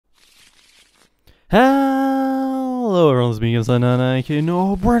Hello everyone, it's me, welcome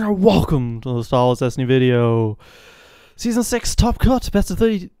to the Star Wars Destiny video. Season 6 Top Cut, best of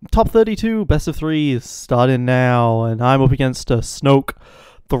 30, top 32, best of 3 starting now, and I'm up against Snoke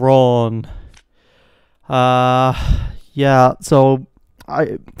Thrawn. Yeah, so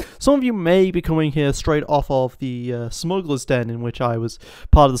some of you may be coming here straight off of the Smuggler's Den, in which I was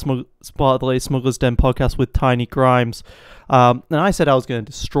part of the latest Smuggler's Den podcast with Tiny Grimes. And I said I was going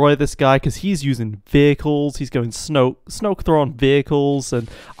to destroy this guy because he's using vehicles. He's going Snoke Thrawn vehicles, and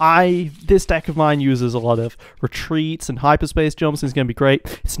this deck of mine uses a lot of retreats and hyperspace jumps. And it's going to be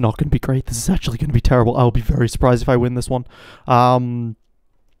great. It's not going to be great. This is actually going to be terrible. I'll be very surprised if I win this one.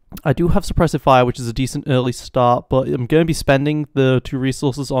 I do have Suppressive Fire, which is a decent early start, but I'm going to be spending the 2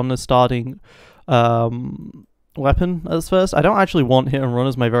 resources on the starting weapon as first. I don't actually want Hit and Run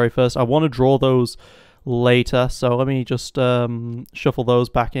as my very first. I want to draw those later, so let me just shuffle those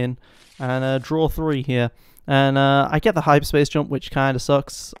back in and draw 3 here. And I get the Hyperspace Jump, which kind of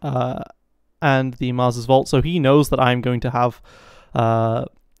sucks, and the Mars's Vault, so he knows that I'm going to have a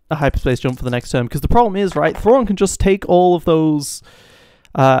Hyperspace Jump for the next turn, because the problem is, right, Thrawn can just take all of those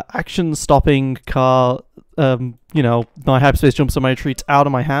action stopping you know, my hyperspace jumps and my retreats out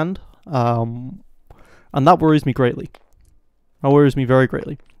of my hand, and that worries me greatly. That worries me very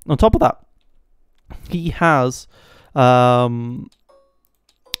greatly. On top of that, he has fallback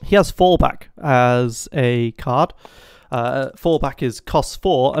as a card. Fallback is costs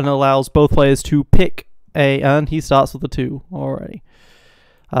 4 and allows both players to pick and he starts with a 2 already.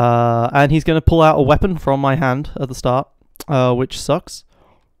 And he's going to pull out a weapon from my hand at the start, which sucks.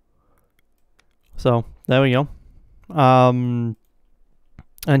 So, there we go. And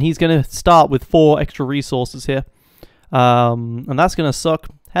he's going to start with 4 extra resources here. And that's going to suck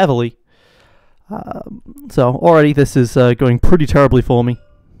heavily. So, already this is going pretty terribly for me.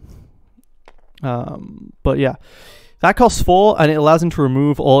 But yeah. That costs 4, and it allows him to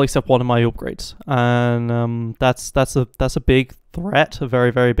remove all except one of my upgrades. And that's a big threat, a very,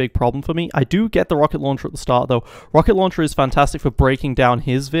 very big problem for me. I do get the rocket launcher at the start, though. Rocket launcher is fantastic for breaking down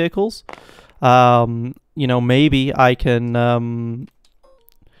his vehicles. You know, maybe I can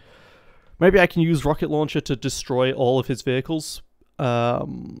use rocket launcher to destroy all of his vehicles.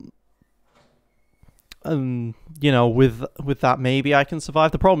 And you know, with that, maybe I can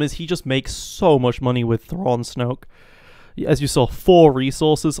survive. The problem is he just makes so much money with Thrawn Snoke. As you saw, 4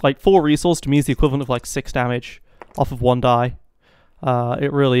 resources. Like, 4 resources to me is the equivalent of like 6 damage off of 1 die.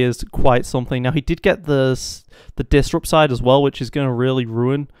 It really is quite something. Now, he did get the disrupt side as well, which is going to really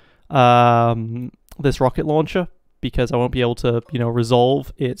ruin this rocket launcher, because I won't be able to, you know,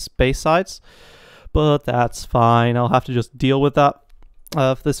 resolve its base sides. But that's fine. I'll have to just deal with that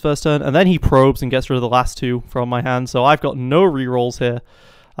for this first turn. And then he probes and gets rid of the last 2 from my hand. So I've got no rerolls here.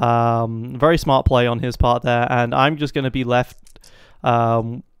 Very smart play on his part there. And I'm just going to be left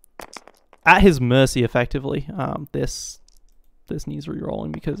at his mercy, effectively. This needs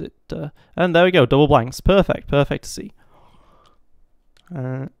rerolling because it... and there we go. Double blanks. Perfect. Perfect to see.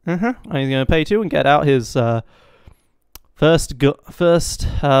 And he's going to pay 2 and get out his first vehicle.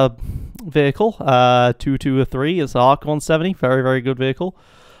 2-2-3 is Arc 170. Very, very good vehicle.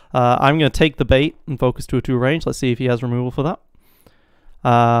 I'm going to take the bait and focus to a 2 range. Let's see if he has removal for that.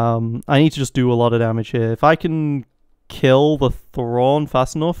 I need to just do a lot of damage here. If I can kill the Thrawn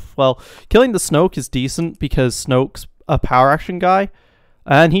fast enough, well, killing the Snoke is decent because Snoke's a power action guy,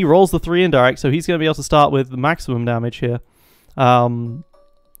 and he rolls the 3 indirect, so he's going to be able to start with the maximum damage here. Snoke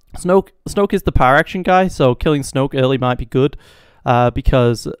is the power action guy, so killing Snoke early might be good,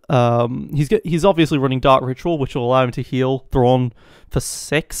 because he's obviously running Dark Ritual, which will allow him to heal Thrawn for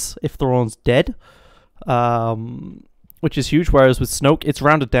 6 if Thrawn's dead, which is huge. Whereas with Snoke, it's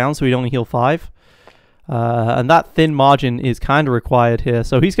rounded down, so he'd only heal 5, and that thin margin is kind of required here.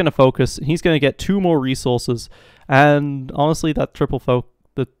 So he's going to focus. He's going to get 2 more resources, and honestly, that triple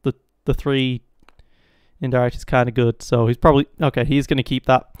the 3 indirect is kind of good, so he's probably... Okay, he's going to keep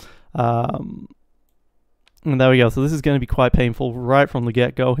that. And there we go. So this is going to be quite painful right from the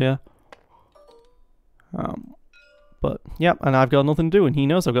get-go here. But, yeah, and I've got nothing to do, and he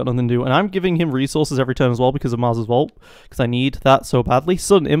knows I've got nothing to do. And I'm giving him resources every turn as well because of Mars's Vault, because I need that so badly.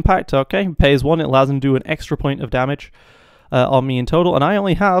 Sudden Impact, okay, pays 1. It allows him to do an extra point of damage on me in total, and I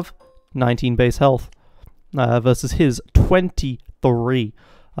only have 19 base health versus his 23.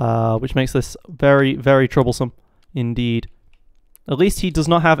 Which makes this very, very troublesome indeed. At least he does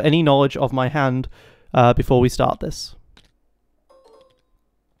not have any knowledge of my hand before we start this.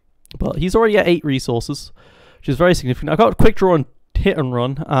 But he's already at 8 resources, which is very significant. I got a quick draw and hit and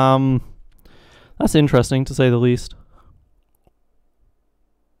run. That's interesting, to say the least.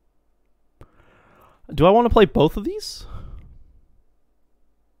 Do I want to play both of these?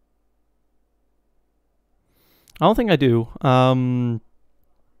 I don't think I do. I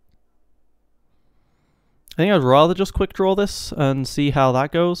think I'd rather just quick draw this and see how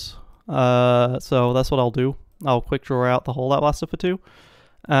that goes. So that's what I'll do. I'll quick draw out the Holdout Blaster for 2.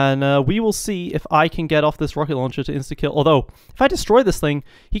 And we will see if I can get off this rocket launcher to insta-kill. Although, if I destroy this thing,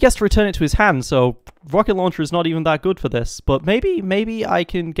 he gets to return it to his hand, so rocket launcher is not even that good for this. But maybe I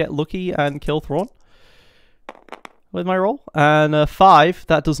can get lucky and kill Thrawn with my roll. And 5,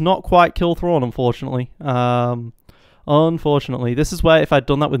 that does not quite kill Thrawn, unfortunately. Unfortunately. This is where if I'd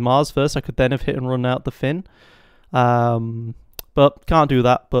done that with Maz first, I could then have hit and run out the Finn. But can't do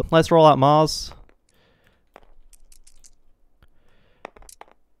that. But let's roll out Maz.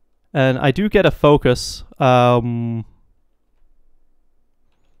 And I do get a focus,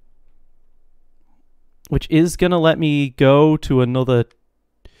 which is going to let me go to another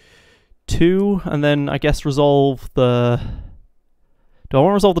 2, and then I guess resolve the... Do I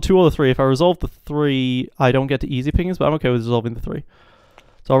want to resolve the 2 or the 3? If I resolve the 3, I don't get to easy pickings, but I'm okay with resolving the 3.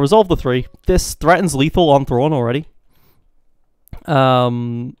 So I'll resolve the 3. This threatens lethal on Thrawn already.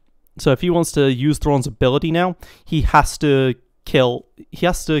 So if he wants to use Thrawn's ability now, he has to kill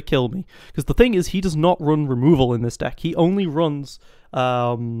me, because the thing is, he does not run removal in this deck. He only runs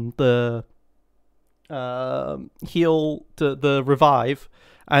the revive,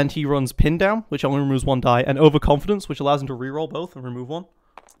 and he runs pin down, which only removes 1 die, and overconfidence, which allows him to reroll both and remove 1.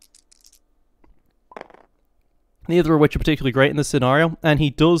 Neither of which are particularly great in this scenario, and he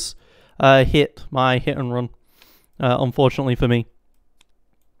does hit my hit and run, unfortunately for me.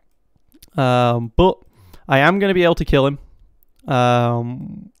 But I am going to be able to kill him.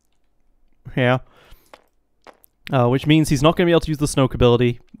 Here. Which means he's not going to be able to use the Snoke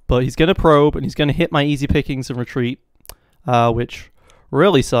ability, but he's going to probe, and he's going to hit my easy pickings and retreat, which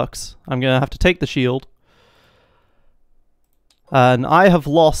really sucks. I'm going to have to take the shield. And I have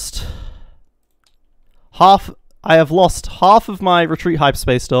lost half of my retreat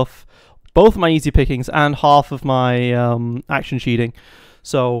hyperspace stuff, both my easy pickings, and half of my action cheating.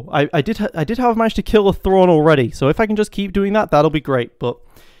 So I did have managed to kill a Thrawn already. So if I can just keep doing that, that'll be great. But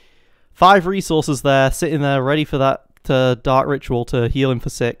 5 resources there, sitting there, ready for that Dark Ritual to heal him for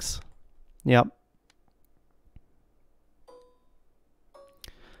 6. Yep.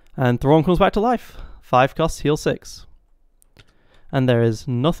 And Thrawn comes back to life. 5 costs, heal 6. And there is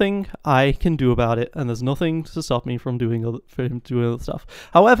nothing I can do about it, and there's nothing to stop me from doing other stuff.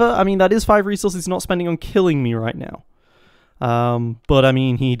 However, I mean, that is 5 resources he's not spending on killing me right now. But I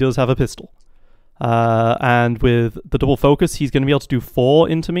mean, he does have a pistol. And with the double focus, he's going to be able to do 4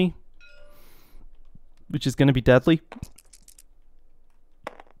 into me, which is going to be deadly.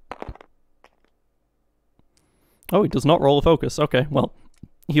 Oh, he does not roll a focus. Okay, well,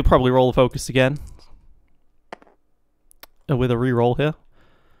 he'll probably roll a focus again. With a reroll here.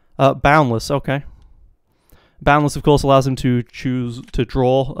 Boundless, okay. Boundless, of course, allows him to choose to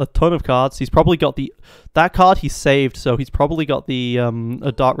draw a ton of cards. He's probably got that card he saved, so he's probably got the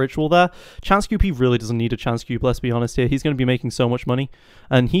a Dark Ritual there. Chance Cube, he really doesn't need a Chance Cube, let's be honest here. He's going to be making so much money.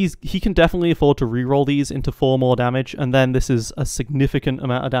 And he can definitely afford to reroll these into 4 more damage, and then this is a significant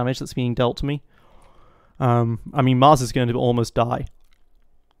amount of damage that's being dealt to me. I mean, Maz is going to almost die.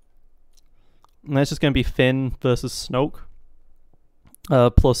 And that's just going to be Finn versus Snoke.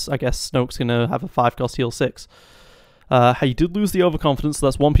 Plus, I guess Snoke's going to have a 5 cost heal 6. He did lose the overconfidence, so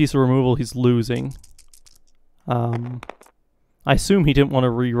that's 1 piece of removal he's losing. I assume he didn't want to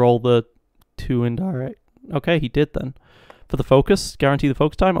re-roll the 2 indirect. Okay, he did then. For the focus, guarantee the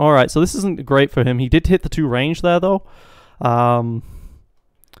focus time. Alright, so this isn't great for him. He did hit the 2 range there, though. So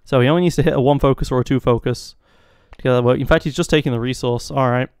he only needs to hit a 1 focus or a 2 focus to get that work. In fact, he's just taking the resource.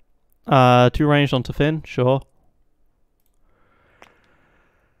 Alright. 2 ranged onto Finn, sure.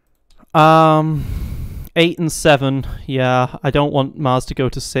 8 and 7, yeah, I don't want Maz to go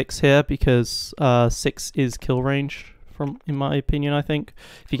to 6 here, because 6 is kill range, in my opinion, I think,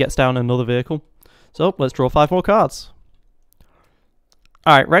 if he gets down another vehicle. So, let's draw 5 more cards.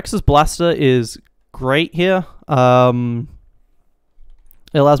 Alright, Rex's Blaster is great here. It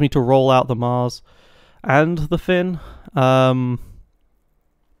allows me to roll out the Maz and the Finn. And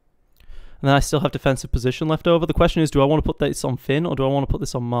then I still have defensive position left over. The question is, do I want to put this on Finn, or do I want to put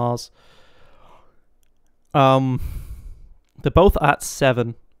this on Maz? They're both at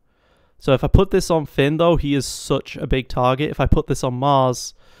 7. So if I put this on Finn, though, he is such a big target. If I put this on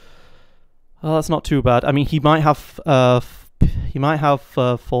Maz, oh, that's not too bad. I mean, he might have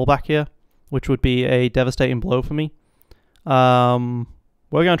fallback here, which would be a devastating blow for me. We're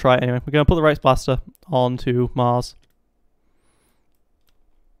going to try it anyway. We're going to put the Rex Blaster onto Maz.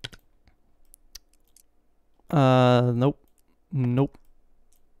 Nope. Nope.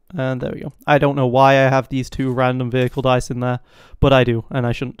 And there we go. I don't know why I have these 2 random vehicle dice in there, but I do, and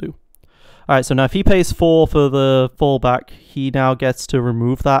I shouldn't do. Alright, so now if he pays 4 for the fallback, he now gets to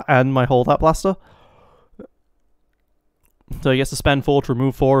remove that and my holdout blaster. So he gets to spend 4 to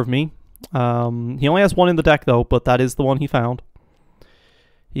remove 4 of me. He only has 1 in the deck though, but that is the one he found.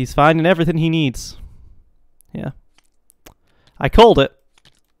 He's finding everything he needs. Yeah. I called it.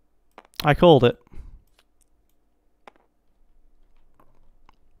 I called it.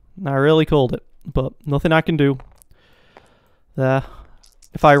 I really called it, but nothing I can do. There.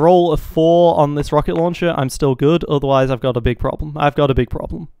 If I roll a 4 on this rocket launcher, I'm still good. Otherwise, I've got a big problem. I've got a big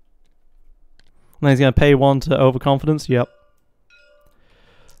problem. And then he's going to pay 1 to overconfidence. Yep.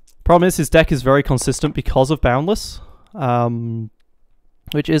 Problem is, his deck is very consistent because of Boundless.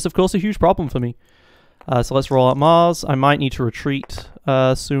 Which is, of course, a huge problem for me. So let's roll out Mars. I might need to retreat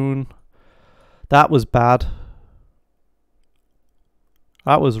soon. That was bad.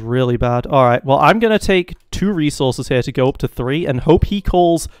 That was really bad. Alright, well, I'm going to take 2 resources here to go up to 3 and hope he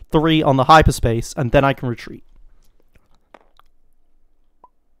calls 3 on the hyperspace, and then I can retreat.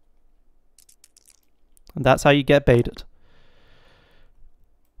 And that's how you get baited.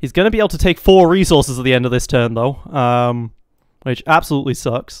 He's going to be able to take 4 resources at the end of this turn, though, which absolutely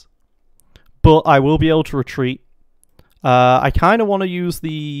sucks. But I will be able to retreat. I kind of want to use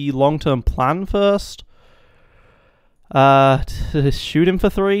the long-term plan first. To shoot him for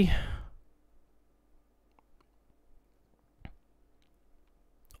 3.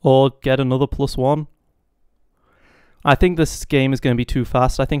 Or get another +1. I think this game is going to be too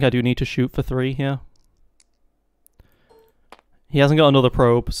fast. I think I do need to shoot for 3 here. He hasn't got another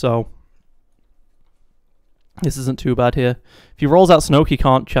probe, so this isn't too bad here. If he rolls out Snoke, he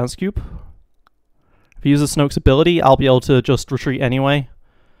can't chance cube. If he uses Snoke's ability, I'll be able to just retreat anyway.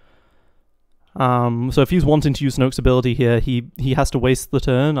 So if he's wanting to use Snoke's ability here, he has to waste the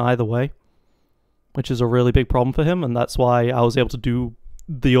turn either way, which is a really big problem for him, and that's why I was able to do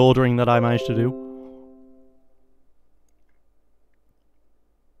the ordering that I managed to do.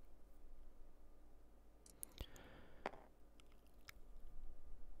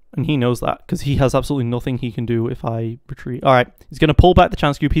 And he knows that, because he has absolutely nothing he can do if I retreat. Alright, he's going to pull back the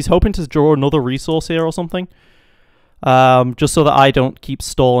chance cube. He's hoping to draw another resource here or something, just so that I don't keep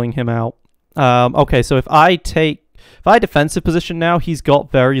stalling him out. Okay, so if I defensive position now, he's got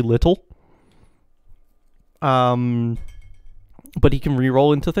very little. But he can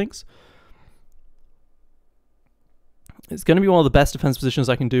reroll into things. It's going to be one of the best defense positions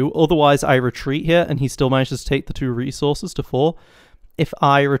I can do. Otherwise, I retreat here, and he still manages to take the 2 resources to 4. If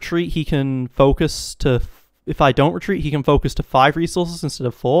I retreat, he can focus to... If I don't retreat, he can focus to 5 resources instead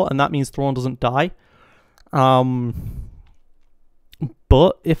of 4, and that means Thrawn doesn't die.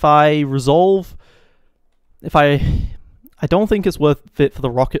 But if I resolve... I don't think it's worth it for the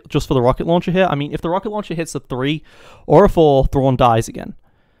rocket, just for the rocket launcher here. I mean, if the rocket launcher hits a 3 or a 4, Thrawn dies again.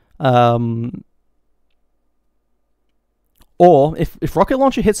 Or if rocket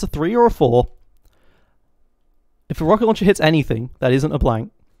launcher hits a 3 or a 4, if a rocket launcher hits anything that isn't a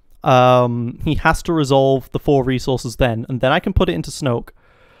blank, he has to resolve the 4 resources then, and then I can put it into Snoke.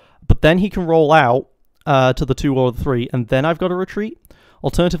 But then he can roll out to the 2 or the 3, and then I've got to retreat.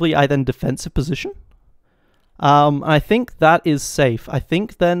 Alternatively, I then defensive position. I think that is safe. I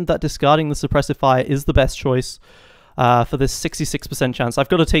think then that discarding the suppressive fire is the best choice for this 66% chance. I've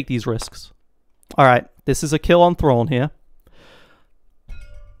got to take these risks. Alright, this is a kill on Thrawn here.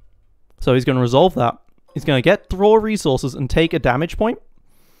 So he's going to resolve that. He's going to get throw resources and take a damage point,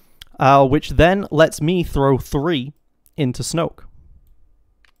 which then lets me throw 3 into Snoke.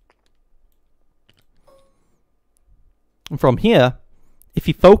 And from here, if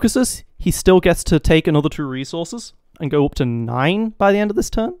he focuses, he still gets to take another 2 resources and go up to 9 by the end of this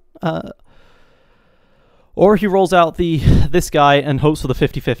turn. Or he rolls out this guy and hopes for the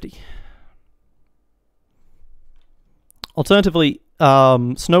 50-50. Alternatively,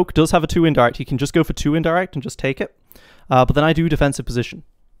 Snoke does have a 2 indirect. He can just go for 2 indirect and just take it. But then I do defensive position.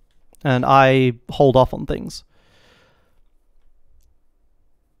 And I hold off on things.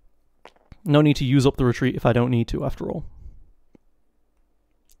 No need to use up the retreat if I don't need to, after all.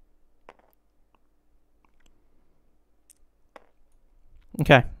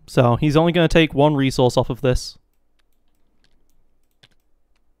 Okay, so he's only going to take 1 resource off of this.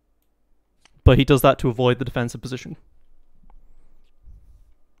 But he does that to avoid the defensive position.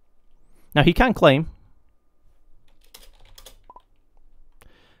 Now he can claim.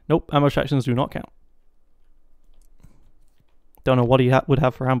 Nope, ambush actions do not count. Don't know what he would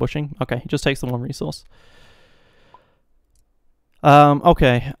have for ambushing. Okay, he just takes the 1 resource.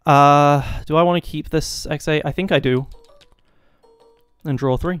 Okay. Do I want to keep this X8? I think I do. And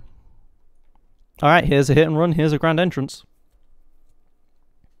draw 3. Alright, here's a hit and run. Here's a grand entrance.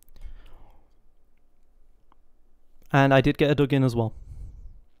 And I did get a dug in as well.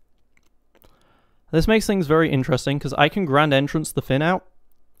 This makes things very interesting, because I can grand entrance the Finn out.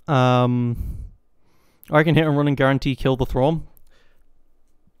 Or I can hit and run and guarantee kill the Thrawn.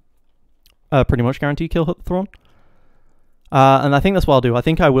 Pretty much guarantee kill the Thrawn. And I think that's what I'll do. I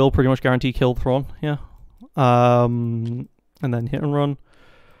think I will pretty much guarantee kill the Thrawn, yeah. And then hit and run.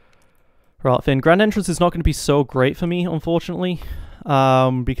 Right, Finn. Grand entrance is not going to be so great for me, unfortunately.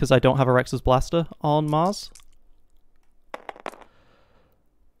 Because I don't have a Rex's Blaster on Maz.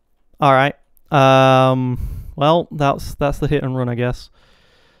 Alright. Well, that's the hit and run, I guess.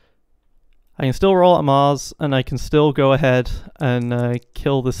 I can still roll at Mars, and I can still go ahead and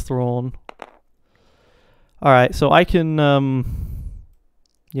kill this Thrawn. Alright, so I can,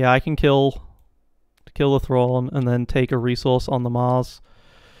 yeah, I can kill the Thrawn, and then take a resource on the Mars.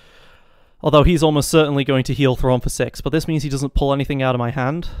 Although he's almost certainly going to heal Thrawn for 6, but this means he doesn't pull anything out of my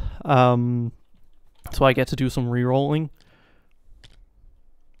hand. So I get to do some re-rolling.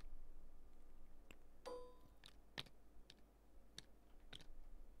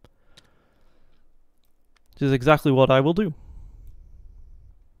 Which is exactly what I will do.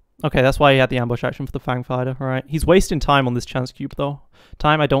 Okay, that's why he had the ambush action for the Fang Fighter. Alright, he's wasting time on this chance cube though.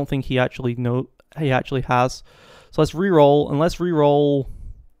 Time I don't think he actually has. So let's re-roll, and let's re-roll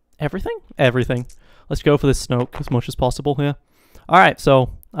everything? Everything. Let's go for this Snoke as much as possible here. Alright,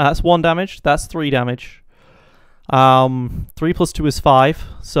 so that's 1 damage, that's 3 damage. 3 plus 2 is 5,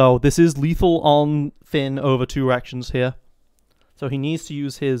 so this is lethal on Finn over 2 actions here. So he needs to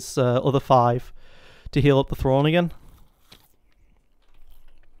use his other 5 to heal up the Thrawn again.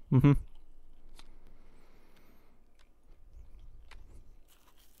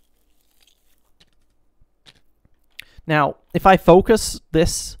 Now, if I focus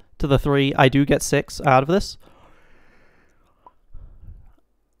this to the 3, I do get 6 out of this.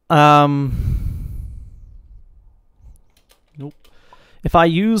 Nope. If I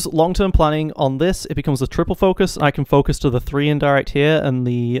use long-term planning on this, it becomes a triple focus, and I can focus to the 3 indirect here and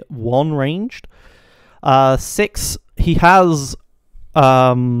the 1 ranged. 6, he has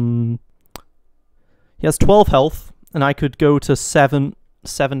 12 health, and I could go to 7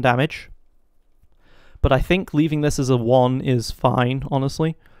 damage. But I think leaving this as a 1 is fine,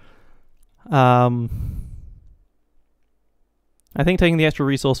 honestly. I think taking the extra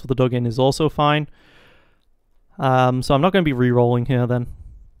resource for the dug-in is also fine. So I'm not going to be re-rolling here then.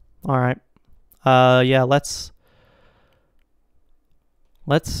 Alright. Yeah, let's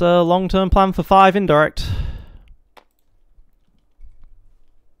long-term plan for 5 indirect.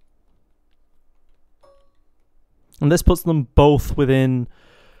 And this puts them both within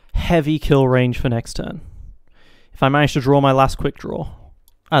heavy kill range for next turn. If I manage to draw my last quick draw.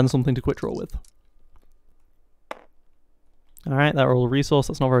 And something to quick draw with. Alright, that roll a resource.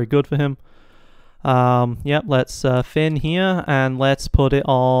 That's not very good for him. Yep, let's Finn here. And let's put it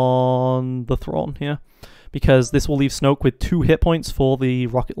on the Thrawn here. Because this will leave Snoke with 2 hit points for the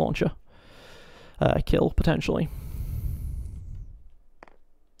rocket launcher. Kill, potentially.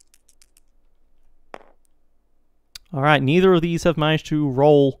 Alright, neither of these have managed to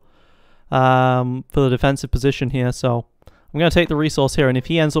roll for the defensive position here, so I'm going to take the resource here, and if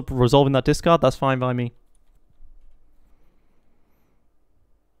he ends up resolving that discard, that's fine by me.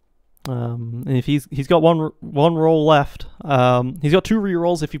 And if he's got one roll left, he's got 2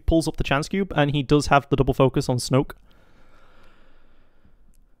 rerolls if he pulls up the chance cube, and he does have the double focus on Snoke.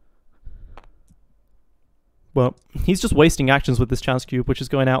 But he's just wasting actions with this chance cube, which is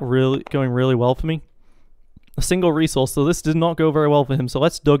going really well for me. A single resource, so this did not go very well for him. So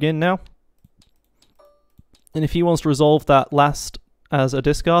let's dug in now. And if he wants to resolve that last as a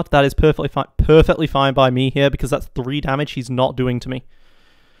discard, that is perfectly fine by me here, because that's 3 damage he's not doing to me.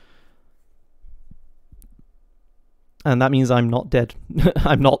 And that means I'm not dead.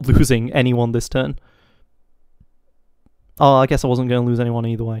 I'm not losing anyone this turn. Oh, I guess I wasn't going to lose anyone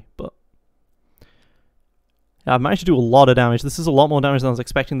either way, but... yeah, I've managed to do a lot of damage. This is a lot more damage than I was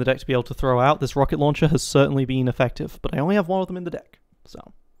expecting the deck to be able to throw out. This rocket launcher has certainly been effective, but I only have 1 of them in the deck,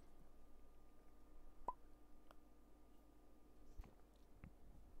 so...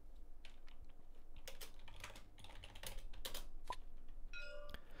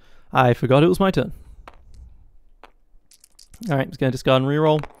 I forgot it was my turn. Alright, he's going to discard and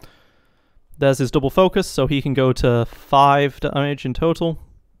reroll. There's his double focus, so he can go to 5 damage in total.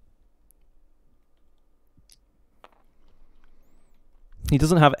 He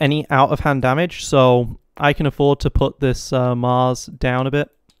doesn't have any out-of-hand damage, so I can afford to put this Maz down a bit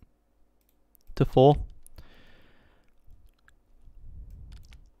to 4.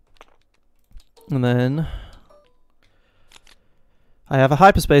 And then I have a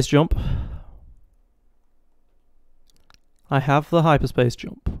hyperspace jump. I have the hyperspace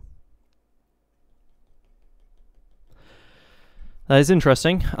jump. That is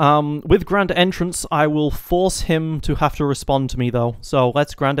interesting. With Grand Entrance, I will force him to have to respond to me, though. So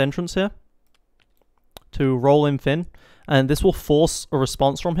let's Grand Entrance here to roll in Finn. And this will force a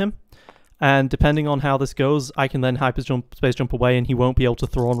response from him. And depending on how this goes, I can then hyperspace jump away and he won't be able to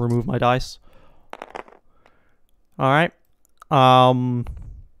throw and remove my dice. Alright.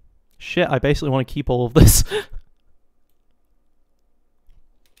 Shit, I basically want to keep all of this.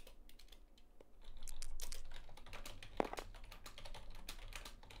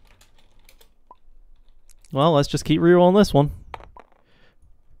 Well, let's just keep rerolling this one.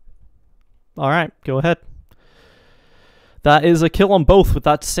 Alright, go ahead. That is a kill on both with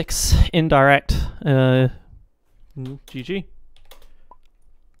that 6 indirect. GG.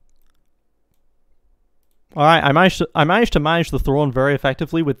 Alright, I managed to manage the Thrawn very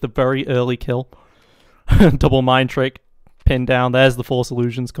effectively with the very early kill. Double mind trick, pin down. There's the Force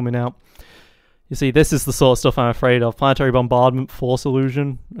Illusions coming out. You see, this is the sort of stuff I'm afraid of. Planetary Bombardment, Force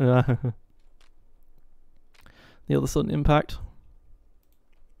Illusion. The other sudden impact.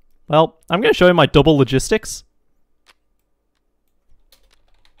 Well, I'm going to show you my double logistics.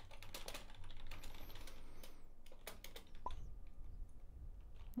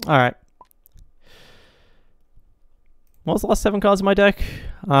 Alright. What was the last 7 cards in my deck?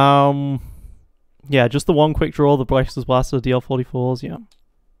 Yeah, just the one quick draw, the Brexus Blaster, DL44s, yeah.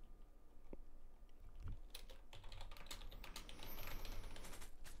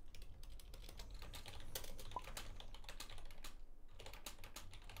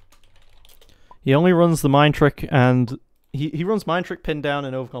 He only runs the Mind Trick, and he runs Mind Trick, Pin Down,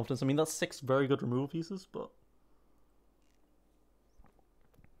 and Overconfidence. I mean, that's 6 very good removal pieces, but...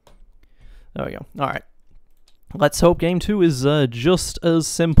 There we go. Alright. Let's hope game 2 is just as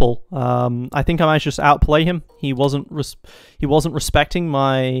simple. I think I might just outplay him. He wasn't respecting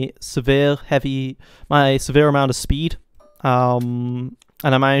my severe amount of speed. And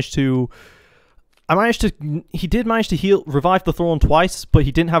he did manage to revive the Thrawn twice, but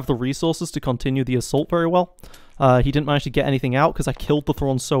he didn't have the resources to continue the assault very well. He didn't manage to get anything out because I killed the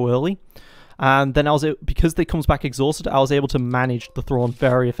Thrawn so early. And then because they comes back exhausted, I was able to manage the Thrawn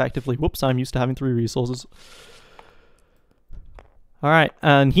very effectively. Whoops, I'm used to having 3 resources. Alright,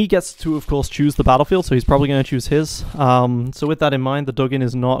 and he gets to, of course, choose the battlefield, so he's probably going to choose his. So with that in mind, the Duggan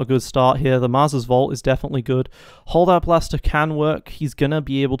is not a good start here. The Maz's Vault is definitely good. Holdout Blaster can work. He's going to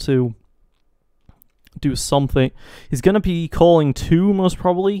be able to do something. He's going to be calling 2, most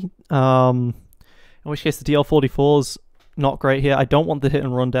probably. In which case, the DL44 is not great here. I don't want the hit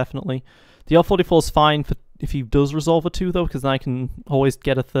and run, definitely. The DL44 is fine for if he does resolve a 2, though, because then I can always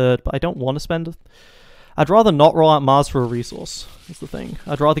get a 3rd, but I don't want to spend it. I'd rather not roll out Maz for a resource, is the thing.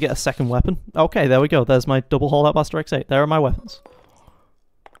 I'd rather get a 2nd weapon. Okay, there we go. There's my double Holdout Blaster X8. There are my weapons.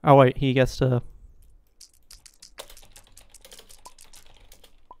 Oh wait, he gets to...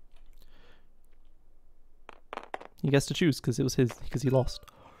 He gets to choose, because it was his, because he lost.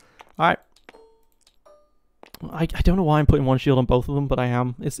 Alright. I don't know why I'm putting 1 shield on both of them, but I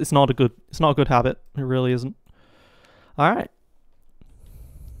am. It's not a good habit. It really isn't. Alright.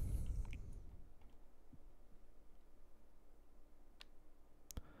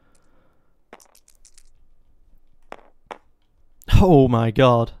 Oh my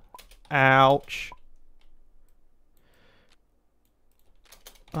god. Ouch.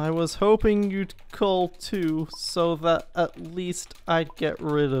 I was hoping you'd call 2 so that at least I'd get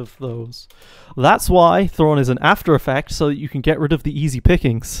rid of those. That's why Thrawn is an after effect, so that you can get rid of the easy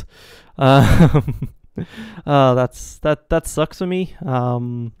pickings. That sucks for me,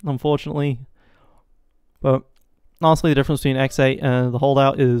 unfortunately. But honestly, the difference between X8 and the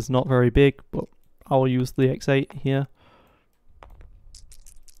holdout is not very big, but I will use the X8 here.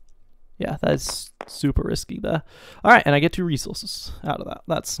 Yeah, that's super risky there. Alright, and I get 2 resources out of that.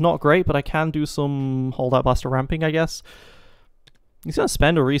 That's not great, but I can do some Holdout Blaster ramping, I guess. He's going to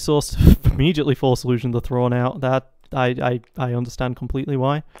spend a resource to immediately Force Illusion the Thrawn out. That, I understand completely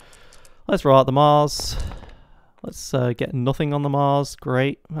why. Let's roll out the Maz. Let's get nothing on the Maz.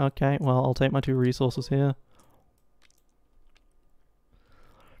 Great. Okay, well, I'll take my 2 resources here.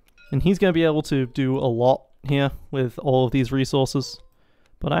 And he's going to be able to do a lot here with all of these resources.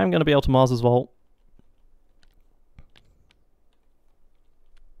 But I am going to be able to Maz's Vault.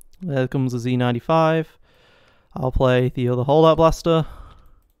 There comes a Z95. I'll play the other Holdout Blaster.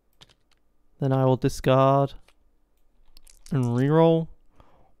 Then I will discard and reroll.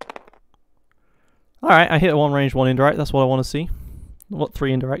 Alright, I hit 1 range, 1 indirect. That's what I want to see. What,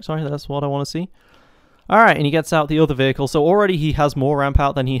 3 indirect, sorry. That's what I want to see. Alright, and he gets out the other vehicle. So already he has more ramp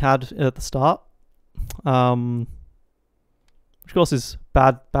out than he had at the start. Which of course is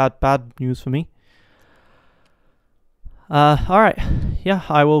bad news for me. Alright. Yeah,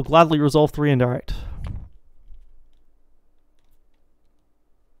 I will gladly resolve 3 indirect.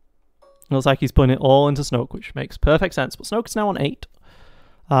 Looks like he's putting it all into Snoke, which makes perfect sense. But Snoke's now on 8.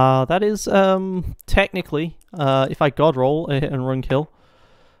 That is, technically, if I God roll, a hit and run kill.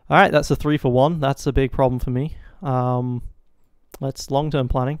 Alright, that's a 3 for 1. That's a big problem for me. Let's long-term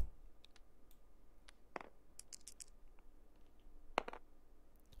planning.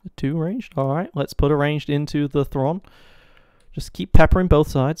 A 2 ranged. Alright, let's put a ranged into the Thrawn. Just keep peppering both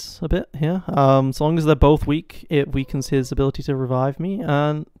sides a bit here. As long as they're both weak, it weakens his ability to revive me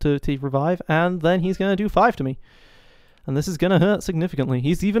and to revive, and then he's going to do 5 to me. And this is going to hurt significantly.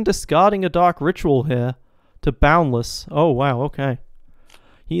 He's even discarding a Dark Ritual here to Boundless. Oh, wow, okay.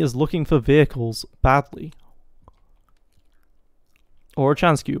 He is looking for vehicles badly. Or a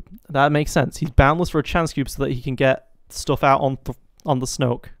Chance Cube. That makes sense. He's Boundless for a Chance Cube so that he can get stuff out on the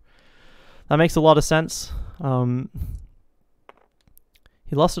Snoke. That makes a lot of sense.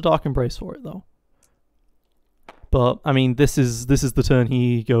 He lost a Dark Embrace for it, though. But, I mean, this is the turn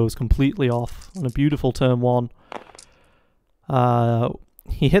he goes completely off on a beautiful turn 1.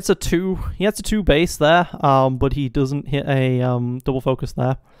 He hits a 2. He hits a 2 base there, but he doesn't hit a double focus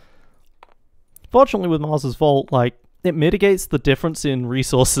there. Fortunately, with Mars's Vault, like, it mitigates the difference in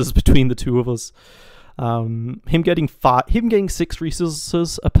resources between the two of us. Him getting 6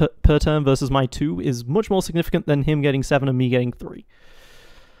 resources per turn versus my 2 is much more significant than him getting 7 and me getting 3.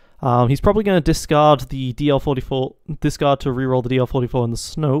 He's probably going to discard the DL44, discard to reroll the DL44 and the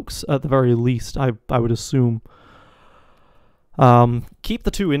Snokes, at the very least, I would assume. Keep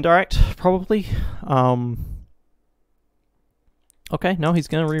the 2 indirect, probably. Okay, no, he's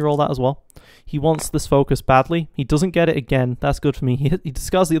going to reroll that as well. He wants this focus badly. He doesn't get it again. That's good for me. He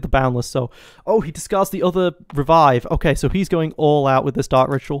discards the other Boundless, so... Oh, he discards the other Revive. Okay, so he's going all out with this Dark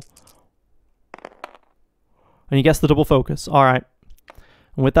Ritual. And he gets the double focus. Alright.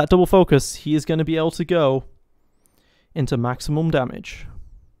 And with that double focus, he is going to be able to go into maximum damage.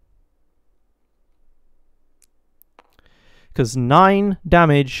 Because 9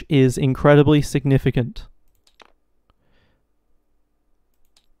 damage is incredibly significant.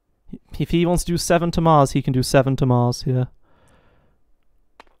 If he wants to do 7 to Mars, he can do 7 to Mars here.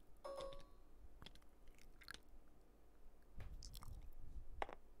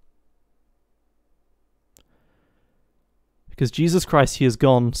 Because Jesus Christ, he has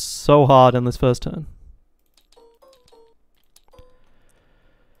gone so hard in this first turn.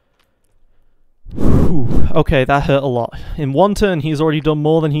 Whew. Okay, that hurt a lot. In 1 turn, he's already done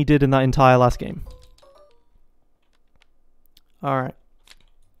more than he did in that entire last game. Alright.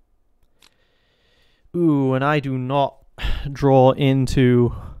 Ooh, and I do not draw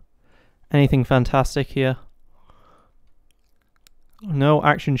into anything fantastic here. No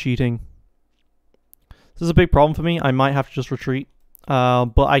action cheating. This is a big problem for me. I might have to just retreat.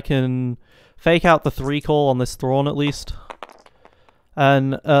 But I can fake out the 3 call on this Thrawn at least.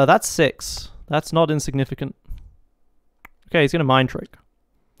 And that's 6. That's not insignificant. Okay, he's going to Mind Trick.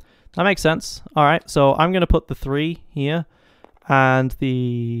 That makes sense. Alright, so I'm going to put the 3 here. And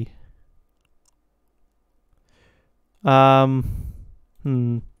the... If I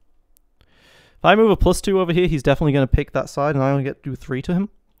move a +2 over here, he's definitely going to pick that side, and I only get to do 3 to him.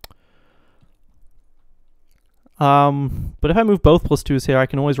 But if I move both +2s here, I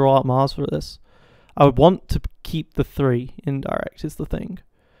can always roll out Mars for this. I would want to keep the 3 indirect, is the thing.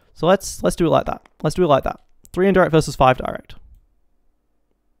 So let's do it like that. Let's do it like that. 3 indirect versus 5 direct.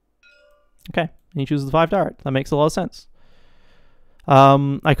 Okay, and he chooses the 5 direct. That makes a lot of sense.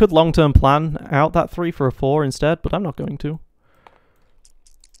 I could long-term plan out that 3 for a 4 instead, but I'm not going to.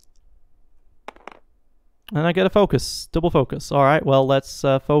 And I get a focus. Double focus. Alright, well, let's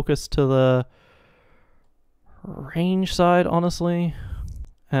focus to the range side, honestly.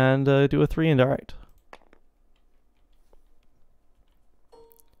 And do a 3 indirect.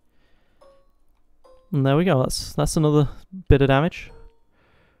 And there we go. That's another bit of damage.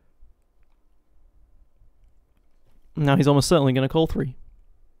 Now he's almost certainly going to call 3.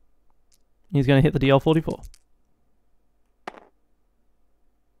 He's going to hit the DL44.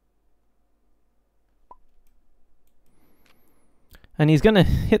 And he's going to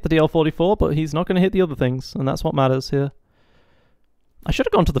hit the DL44, but he's not going to hit the other things, and that's what matters here. I should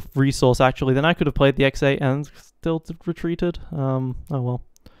have gone to the resource, actually. Then I could have played the X8 and still retreated. Oh well.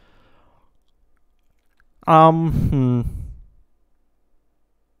 If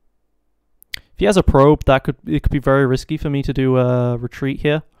he has a probe, it could be very risky for me to do a retreat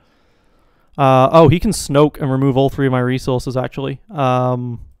here. Oh, he can Snoke and remove all 3 of my resources, actually.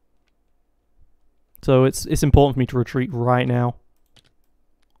 So it's important for me to retreat right now.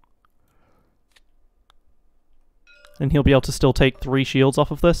 And he'll be able to still take 3 shields off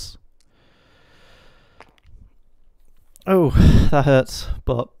of this. Oh, that hurts.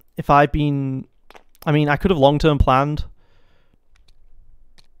 But if I'd been... I mean, I could have long-term planned.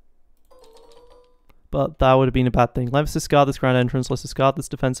 But that would have been a bad thing. Let's discard this grand entrance. Let's discard this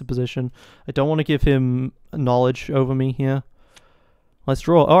defensive position. I don't want to give him knowledge over me here. Let's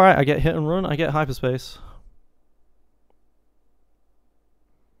draw. Alright, I get hit and run. I get hyperspace.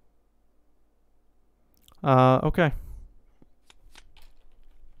 Okay.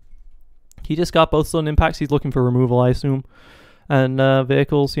 He discard both sudden impacts. He's looking for removal, I assume. And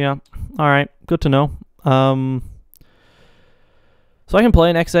vehicles, yeah. Alright, good to know. So I can play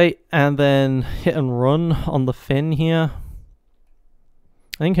an X8 and then hit and run on the Finn here.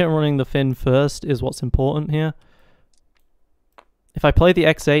 I think hit and running the Finn first is what's important here. If I play the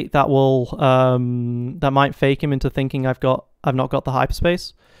X8, that will that might fake him into thinking I've not got the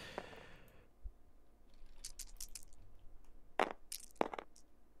hyperspace.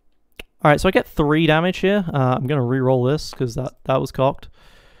 Alright, so I get 3 damage here. I'm going to re-roll this because that was cocked.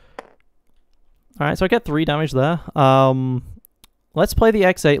 Alright, so I get 3 damage there. Let's play the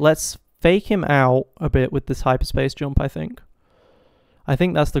X8. Let's fake him out a bit with this hyperspace jump, I think. I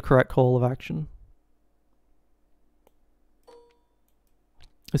think that's the correct call of action.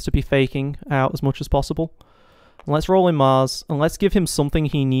 Is to be faking out as much as possible. And let's roll in Maz, and let's give him something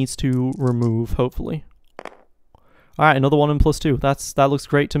he needs to remove, hopefully. Alright, another 1 and +2. That looks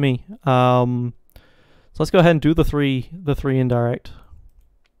great to me. So let's go ahead and do the three indirect.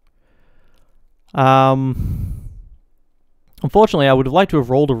 Unfortunately, I would have liked to have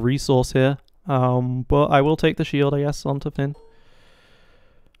rolled a resource here. But I will take the shield, I guess, onto Finn.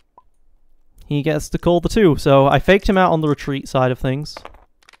 He gets to call the 2. So I faked him out on the retreat side of things.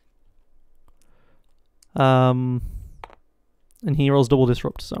 And he rolls double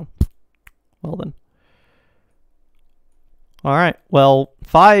disrupt, so well then. Alright, well,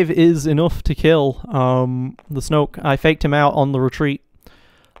 5 is enough to kill the Snoke. I faked him out on the retreat.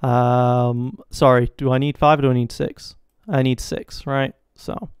 Sorry, do I need 5 or do I need 6? I need 6, right?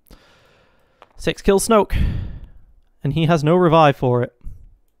 So 6 kills Snoke. And he has no revive for it.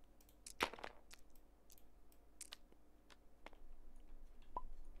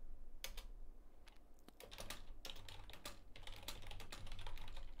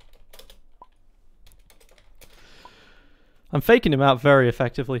 I'm faking him out very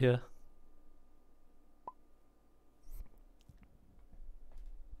effectively here.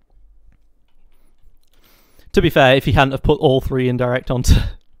 To be fair, if he hadn't have put all 3 indirect onto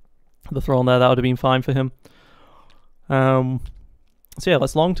the throne there, that would have been fine for him. So yeah,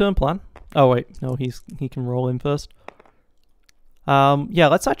 let's long-term plan. Oh wait, no, he can roll in first. Yeah,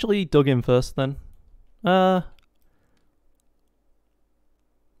 let's actually dug in first then.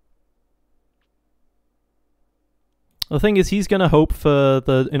 The thing is, he's going to hope for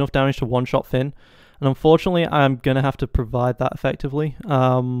enough damage to one-shot Finn. And unfortunately, I'm going to have to provide that effectively.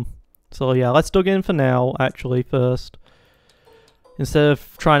 So yeah, let's dug in for now, actually, first. Instead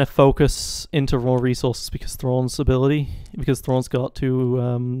of trying to focus into raw resources because Thrawn's got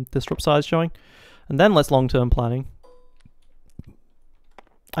 2 disrupt sides showing. And then let's long-term planning.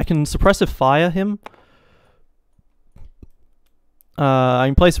 I can suppressive fire him. I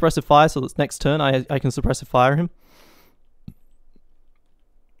can play suppressive fire, so that's next turn I can suppressive fire him.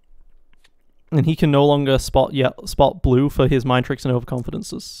 And he can no longer spot blue for his mind tricks and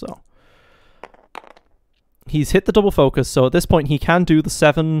overconfidences, so. He's hit the double focus, so at this point he can do the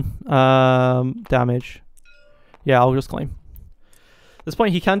 7 damage. Yeah, I'll just claim. At this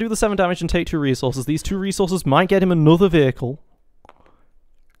point he can do the 7 damage and take 2 resources. These 2 resources might get him another vehicle.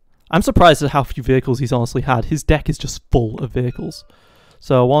 I'm surprised at how few vehicles he's honestly had. His deck is just full of vehicles.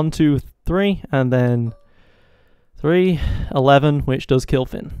 So 1, 2, 3, and then 3, 11, which does kill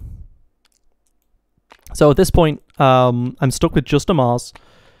Finn. So at this point, I'm stuck with just a Maz.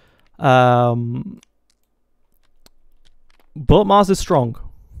 But Maz is strong.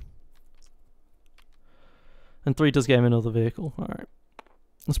 And 3 does get him another vehicle. Alright.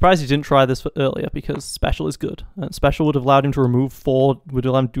 I'm surprised he didn't try this earlier, because special is good. And special would have allowed him to remove 4, would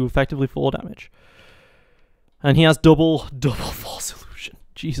allow him to do effectively 4 damage. And he has double Force Illusion.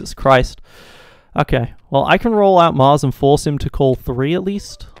 Jesus Christ. Okay, well I can roll out Maz and force him to call 3 at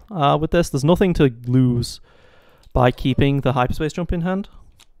least. With this, there's nothing to lose by keeping the hyperspace jump in hand.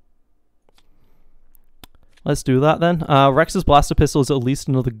 Let's do that then. Rex's blaster pistol is at least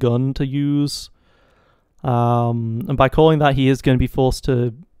another gun to use. And by calling that, he is going to be forced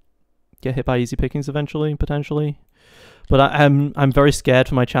to get hit by easy pickings eventually, potentially. But I'm very scared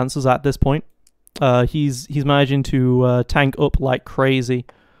for my chances at this point. He's managing to tank up like crazy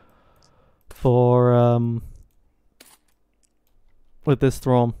for with this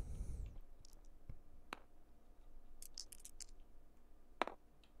Thrawn.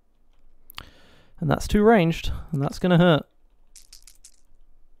 And that's too ranged, and that's gonna hurt.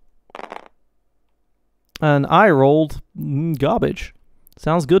 And I rolled garbage.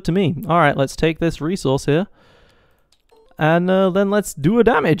 Sounds good to me. Alright, let's take this resource here. And then let's do a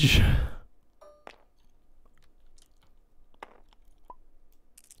damage.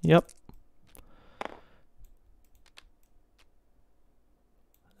 Yep.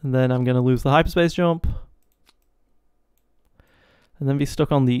 And then I'm going to lose the hyperspace jump. And then be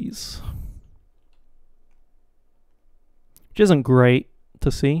stuck on these. Which isn't great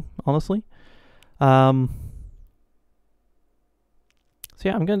to see, honestly. So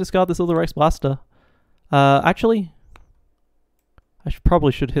yeah, I'm going to discard this other Rex Blaster. Actually, I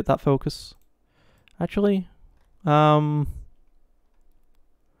probably should hit that focus. Actually, I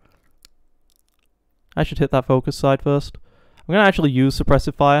should hit that focus side first. I'm going to actually use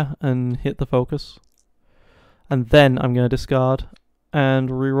Suppressive Fire and hit the focus. And then I'm going to discard and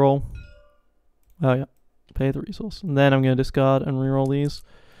reroll. Oh yeah, pay the resource. And then I'm going to discard and reroll these.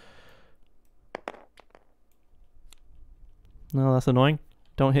 No, that's annoying.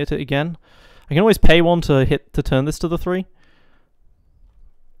 Don't hit it again. I can always pay one to turn this to the 3.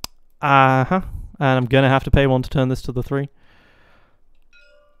 And I'm going to have to pay one to turn this to the 3.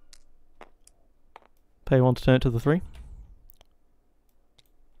 Pay one to turn it to the 3.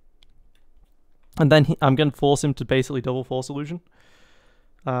 And then I'm going to force him to basically double Force Illusion.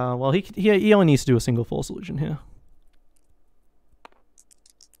 Well, he only needs to do a single Force Illusion here.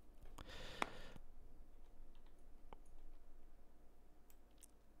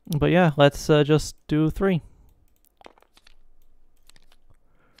 But yeah, let's just do 3.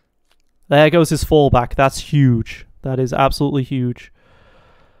 There goes his fallback. That's huge. That is absolutely huge.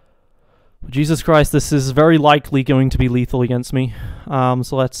 But Jesus Christ, this is very likely going to be lethal against me. So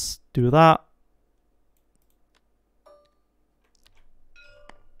let's do that.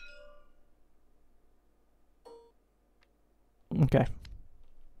 Okay.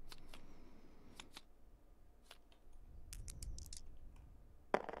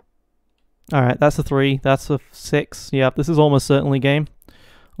 Alright, that's a 3. That's a 6. Yep, this is almost certainly game,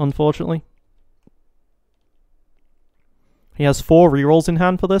 unfortunately. He has 4 rerolls in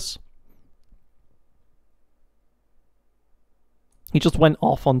hand for this. He just went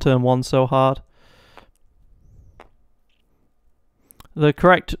off on turn 1 so hard. The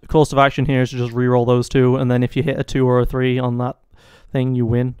correct course of action here is to just reroll those 2, and then if you hit a 2 or a 3 on that thing, you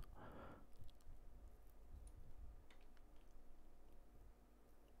win.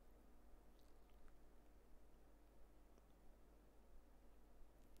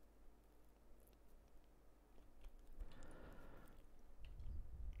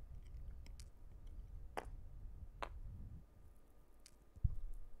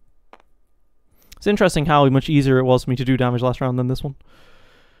 It's interesting how much easier it was for me to do damage last round than this one.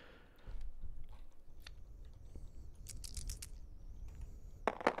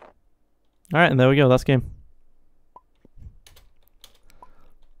 Alright, and there we go, that's game.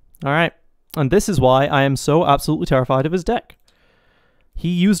 Alright, and this is why I am so absolutely terrified of his deck. He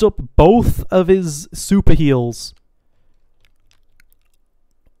used up both of his super heals.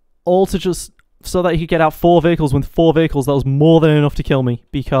 All to just... so that he could get out 4 vehicles. With 4 vehicles, that was more than enough to kill me,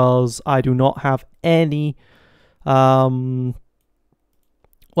 because I do not have any... well,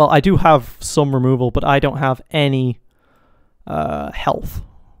 I do have some removal, but I don't have any health.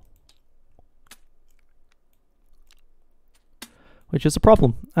 Which is a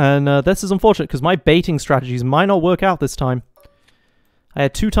problem. And this is unfortunate, because my baiting strategies might not work out this time. I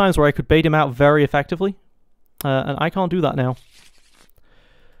had 2 times where I could bait him out very effectively, and I can't do that now.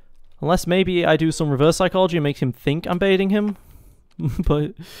 Unless maybe I do some reverse psychology and make him think I'm baiting him.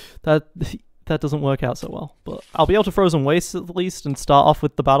 But that doesn't work out so well. But I'll be able to Frozen Waste at least and start off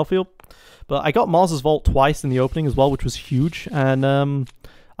with the battlefield. But I got Mars's Vault twice in the opening as well, which was huge. And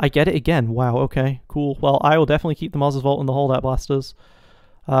I get it again. Wow, okay, cool. Well, I will definitely keep the Mars's Vault and the Holdout Blasters.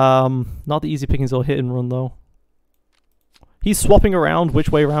 Not the easy pickings or hit and run though. He's swapping around which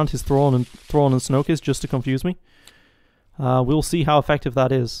way around his Thrawn and Snoke is just to confuse me. We'll see how effective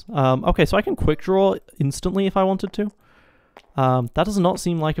that is. Okay, so I can quick draw instantly if I wanted to. That does not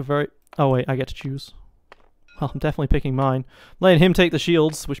seem like a very... Oh wait, I get to choose. Well, I'm definitely picking mine. Letting him take the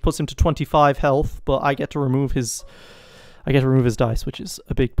shields, which puts him to 25 health, but I get to remove his dice, which is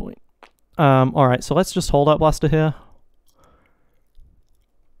a big point. Alright, so let's just hold out Blaster here.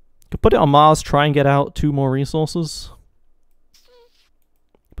 Could put it on Mars, try and get out 2 more resources.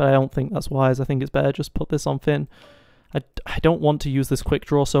 But I don't think that's wise. I think it's better just put this on Finn. I don't want to use this quick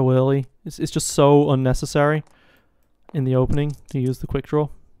draw so early. It's just so unnecessary in the opening to use the quick draw.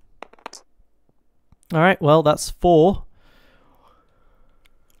 Alright, well, that's 4.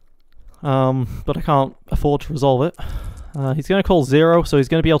 But I can't afford to resolve it. He's going to call 0, so he's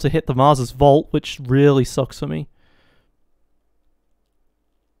going to be able to hit the Mars's Vault, which really sucks for me.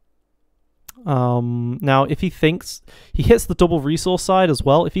 Now, if he thinks... He hits the double resource side as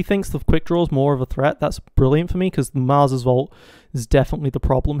well. If he thinks the quick draw is more of a threat, that's brilliant for me, because the Mars's Vault is definitely the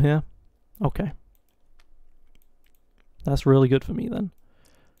problem here. Okay. That's really good for me, then.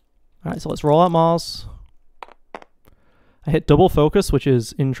 Alright, so let's roll out Mars. I hit double focus, which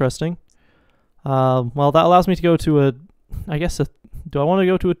is interesting. Well, that allows me to go to a... I guess a... Do I want to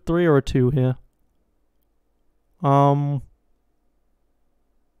go to a 3 or a 2 here?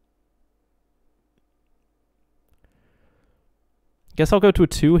 Guess I'll go to a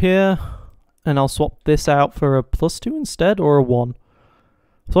 2 here, and I'll swap this out for a +2 instead, or a 1.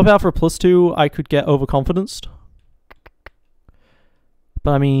 Swap it out for a +2, I could get overconfidenced.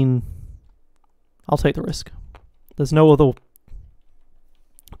 But I mean, I'll take the risk. There's no other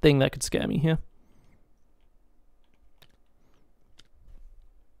thing that could scare me here.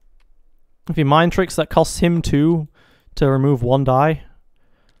 If he mind tricks, that costs him 2 to remove 1 die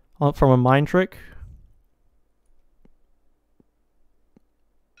from a mind trick.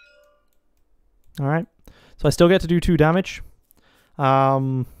 Alright, so I still get to do 2 damage.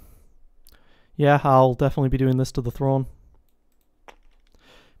 Yeah, I'll definitely be doing this to the Thrawn.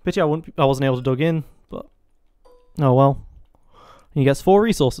 Pity I wasn't able to dug in, but oh well. He gets 4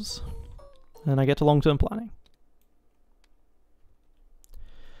 resources, and I get to long-term planning.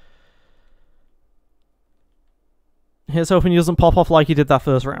 Here's hoping he doesn't pop off like he did that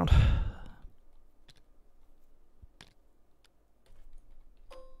first round.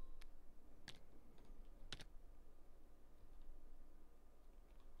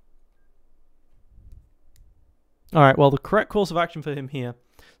 Alright, well, the correct course of action for him here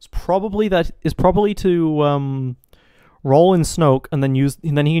is probably to roll in Snoke, and then he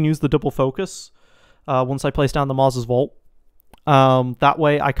can use the double focus once I place down the Mars's Vault. That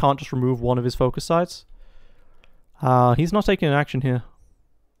way I can't just remove one of his focus sides. He's not taking an action here.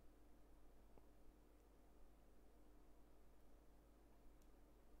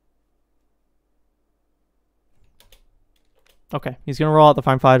 Okay, he's going to roll out the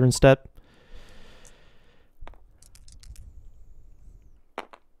Fine Fighter instead.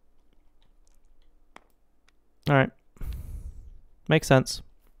 Alright. Makes sense.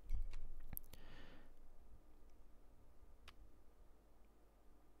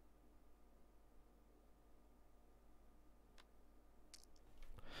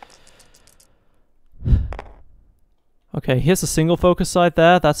 Okay, here's a single focus side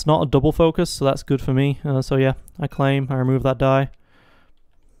there. That's not a double focus, so that's good for me. So yeah, I claim, I remove that die.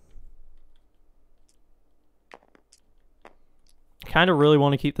 Kind of really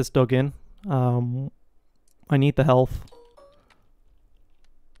want to keep this dug in. I need the health.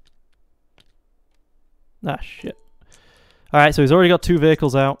 Ah, shit. Alright, so he's already got 2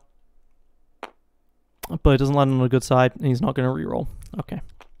 vehicles out. But it doesn't land on a good side, and he's not going to reroll. Okay.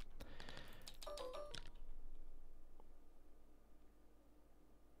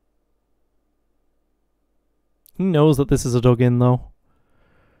 He knows that this is a dug in, though.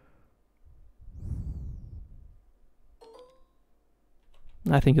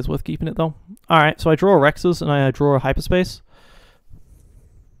 I think it's worth keeping it, though. Alright, so I draw a Rexus, and I draw a Hyperspace.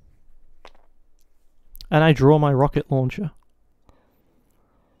 And I draw my rocket launcher.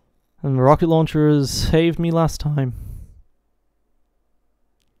 And the rocket launcher has saved me last time.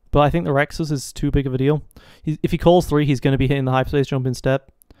 But I think the Rexus is too big of a deal. If he calls 3, he's going to be hitting the Hyperspace jump instead.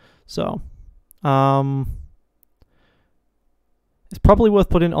 So, it's probably worth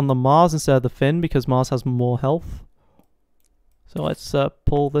putting on the Mars instead of the Finn, because Mars has more health. So let's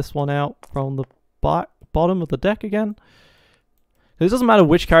pull this one out from the bottom of the deck again. It doesn't matter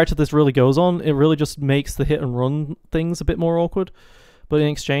which character this really goes on, it really just makes the hit and run things a bit more awkward. But in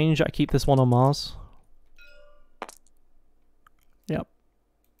exchange, I keep this one on Mars. Yep.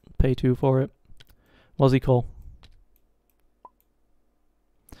 Pay 2 for it. What does he call?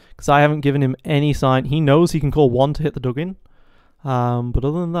 Because I haven't given him any sign. He knows he can call 1 to hit the dug-in. But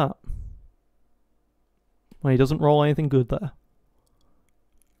other than that, well, he doesn't roll anything good there.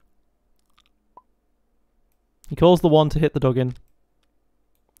 He calls the 1 to hit the Duggan.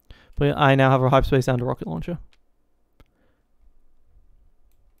 But I now have a hyperspace and a rocket launcher.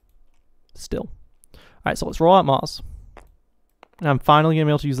 Still. Alright, so let's roll out Mars. And I'm finally going to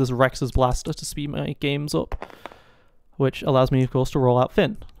be able to use this Rex's Blaster to speed my games up. Which allows me, of course, to roll out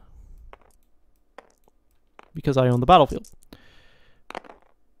Finn. Because I own the battlefield.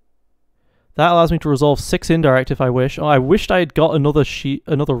 That allows me to resolve 6 indirect if I wish. Oh, I wished I had got another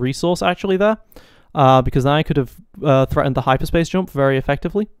resource actually there. Because then I could have threatened the hyperspace jump very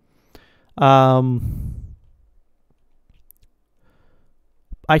effectively. I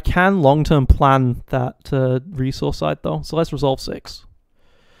can long-term plan that resource side though. So let's resolve 6.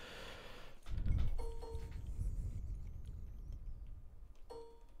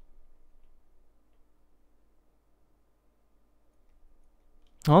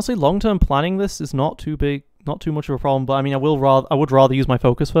 Honestly, long-term planning this is not too much of a problem. But I mean, I would rather use my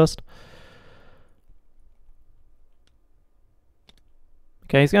focus first.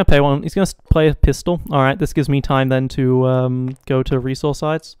 Okay, he's gonna pay one. He's gonna play a pistol. All right, this gives me time then to go to resource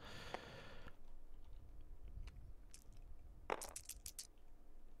sides.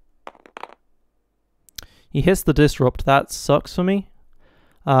 He hits the disrupt. That sucks for me.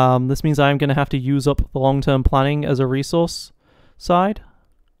 This means I'm gonna have to use up the long-term planning as a resource side.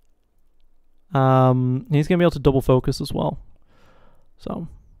 He's gonna be able to double focus as well. So I'm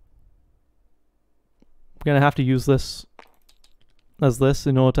gonna have to use this as this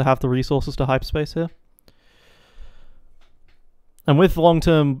in order to have the resources to hyperspace here. And with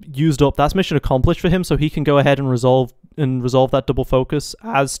long-term used up, that's mission accomplished for him, so he can go ahead and resolve that double focus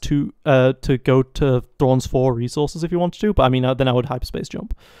as to go to Thrawn's 4 resources if he wants to. But I mean, then I would hyperspace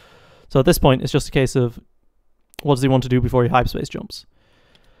jump. So at this point, it's just a case of what does he want to do before he hyperspace jumps.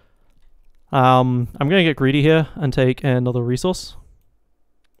 I'm gonna get greedy here and take another resource.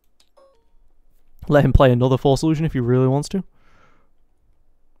 Let him play another Force Illusion if he really wants to.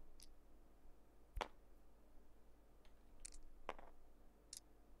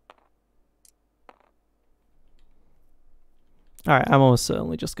 Alright, I'm almost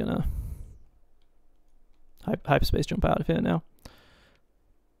certainly just gonna hyperspace jump out of here now.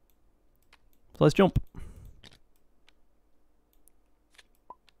 So let's jump.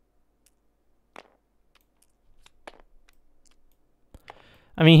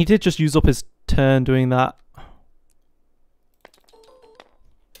 I mean, he did just use up his turn doing that.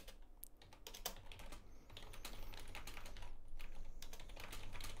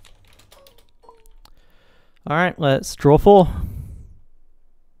 Alright, let's draw 4.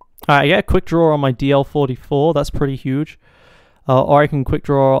 Alright, I get a quick draw on my DL44. That's pretty huge. Or I can quick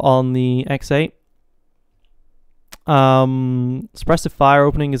draw on the X8. Suppressive fire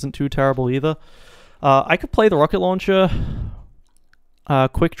opening isn't too terrible either. I could play the rocket launcher.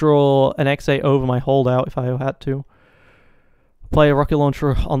 Quick draw an X8 over my holdout if I had to. Play a rocket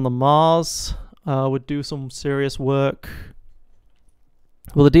launcher on the Mars. Would do some serious work.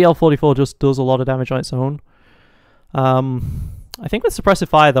 Well, the DL44 just does a lot of damage on its own. I think with suppressive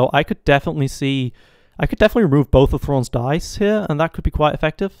fire though, I could definitely remove both of Thrawn's dice here, and that could be quite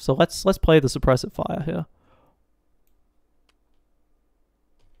effective. So let's play the suppressive fire here.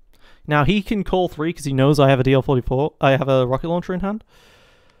 Now he can call 3 because he knows I have a DL44. I have a rocket launcher in hand.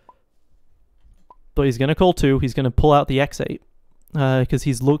 But he's gonna call 2. He's gonna pull out the X8 because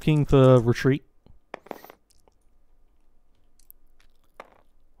he's looking for retreat,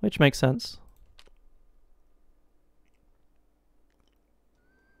 which makes sense.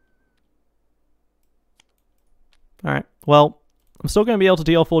 Alright, well, I'm still going to be able to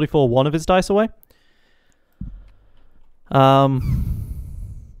DL44 one of his dice away.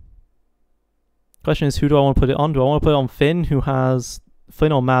 Question is, who do I want to put it on? Do I want to put it on Finn, who has...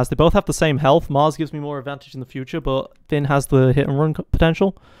 Finn or Maz? They both have the same health. Maz gives me more advantage in the future, but Finn has the hit and run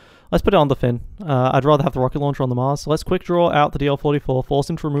potential. Let's put it on the Finn. I'd rather have the rocket launcher on the Maz. So let's quick draw out the DL44,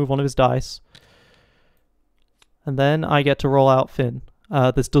 force him to remove one of his dice. And then I get to roll out Finn.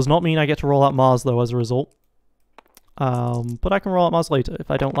 This does not mean I get to roll out Maz, though, as a result. But I can roll out Maz later if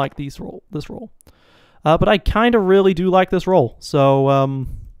I don't like this roll. But I kind of really do like this roll. So,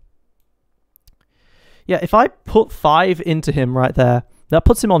 yeah, if I put 5 into him right there, that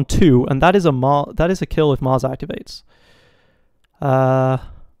puts him on 2, and that is a kill if Maz activates.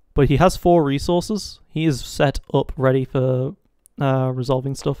 But he has 4 resources. He is set up ready for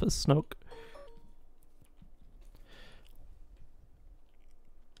resolving stuff as Snoke.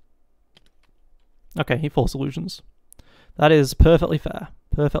 Okay, he Force Illusions. That is perfectly fair.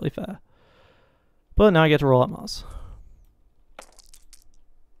 Perfectly fair. But now I get to roll out Maz.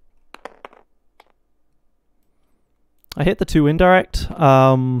 I hit the 2 indirect.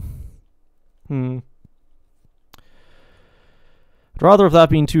 I'd rather have that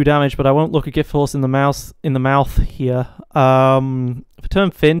being 2 damage, but I won't look a gift horse in the mouth here. If I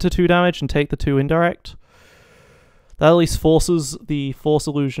turn Finn to 2 damage and take the 2 indirect, that at least forces the Force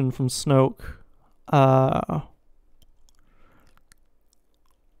Illusion from Snoke.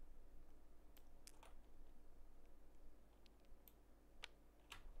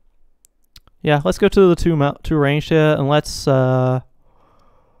 Yeah, let's go to the 2 range here, and let's force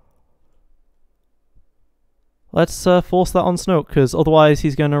that on Snoke, because otherwise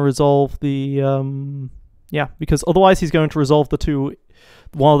he's going to resolve the because otherwise he's going to resolve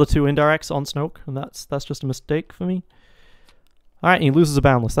one of the 2 indirects on Snoke, and that's just a mistake for me. All right, he loses a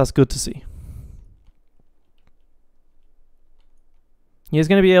Boundless. That's good to see. He is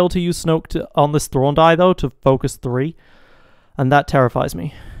going to be able to use Snoke on this Thrawn die though to focus 3, and that terrifies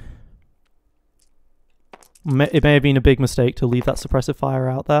me. It may have been a big mistake to leave that suppressive fire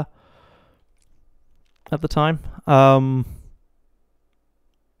out there at the time.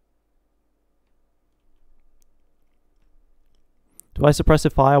 Do I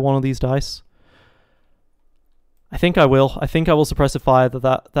suppressive fire one of these dice? I think I will. I think I will suppressive fire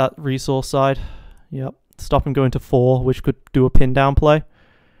that resource side. Yep. Stop him going to 4, which could do a pin down play.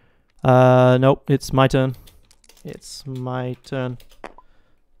 Nope, it's my turn. It's my turn.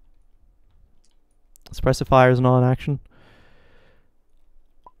 Suppressive fire is not an action.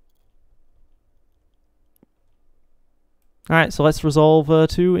 Alright, so let's resolve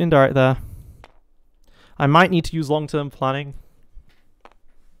 2 indirect there. I might need to use long-term planning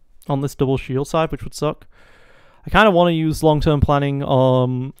on this double shield side, which would suck. I kind of want to use long-term planning.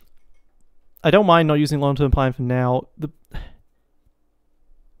 I don't mind not using long-term planning for now.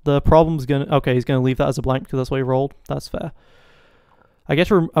 The problem's gonna... Okay, he's gonna leave that as a blank because that's what he rolled. That's fair. I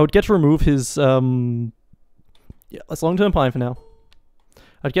would get to remove his... yeah, let's long-term planning for now.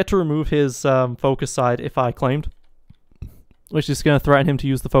 I'd get to remove his focus side if I claimed, which is going to threaten him to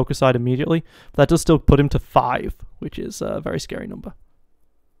use the focus side immediately. But that does still put him to 5, which is a very scary number.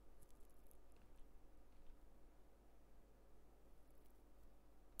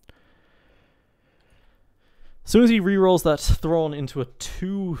 As soon as he rerolls that Thrawn into a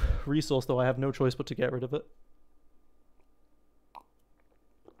 2 resource, though, I have no choice but to get rid of it.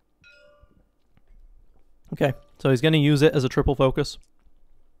 Okay, so he's going to use it as a triple focus.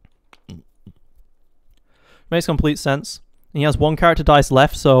 Makes complete sense. And he has 1 character dice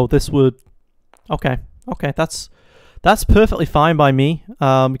left, so this would... Okay, that's perfectly fine by me,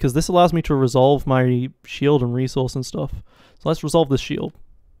 because this allows me to resolve my shield and resource and stuff. So let's resolve this shield.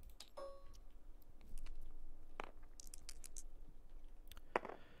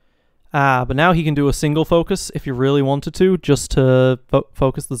 But now he can do a single focus if he really wanted to, just to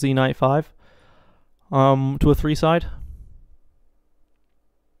focus the Z95 to a 3 side.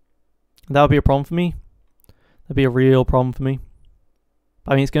 That would be a problem for me. That'd be a real problem for me.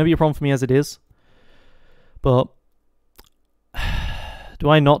 I mean, it's going to be a problem for me as it is. But do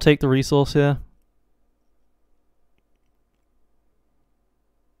I not take the resource here?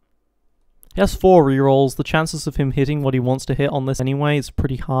 He has 4 rerolls. The chances of him hitting what he wants to hit on this anyway is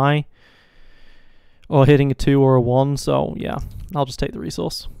pretty high. Or hitting a 2 or a 1, so yeah, I'll just take the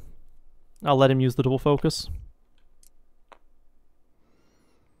resource. I'll let him use the double focus.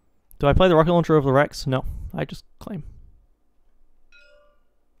 Do I play the rocket launcher over the Rex? No, I just claim.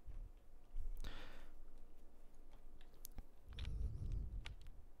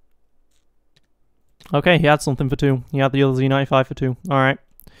 Okay, he had something for 2. He had the other Z95 for 2. Alright.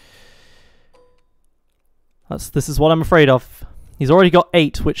 This is what I'm afraid of. He's already got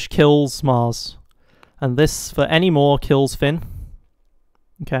 8, which kills Maz. And this, for any more, kills Finn.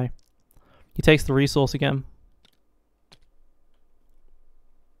 Okay. He takes the resource again.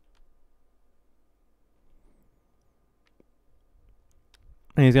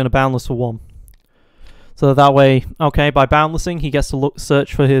 And he's going to boundless for 1. So that way, okay, by boundlessing, he gets to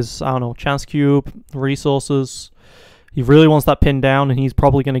search for his, I don't know, chance cube, resources. He really wants that pin down, and he's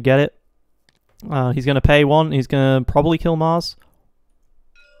probably going to get it. He's going to pay 1. He's going to probably kill Maz.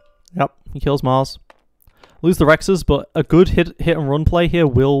 Yep, he kills Maz. Lose the Rexes, but a good hit and run play here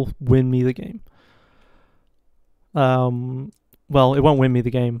will win me the game. Well, it won't win me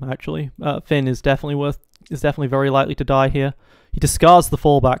the game, actually. Finn is definitely very likely to die here. He discards the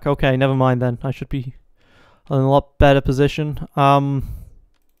fallback. Okay, never mind then. I should be in a lot better position. Oh,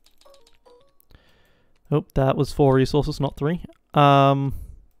 that was 4 resources, not 3.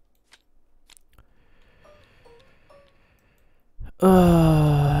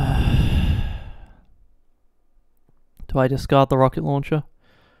 Do I discard the rocket launcher?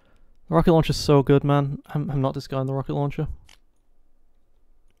 The rocket launcher's so good, man. I'm not discarding the rocket launcher.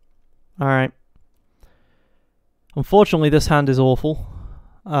 Alright. Unfortunately, this hand is awful.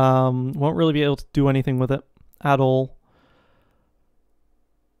 Won't really be able to do anything with it at all.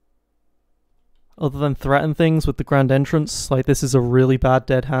 Other than threaten things with the Grand Entrance. Like, this is a really bad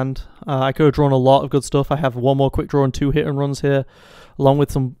dead hand. I could have drawn a lot of good stuff. I have one more quick draw and 2 hit and runs here, along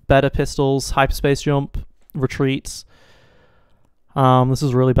with some better pistols, hyperspace jump, retreats. This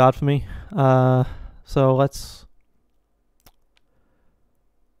is really bad for me. So let's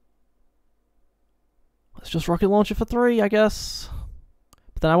just rocket launch it for 3, I guess.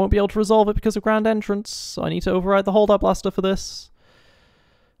 But then I won't be able to resolve it because of Grand Entrance, so I need to override the Holdout Blaster for this.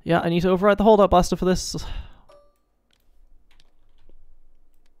 Yeah, I need to override the Holdout Blaster for this.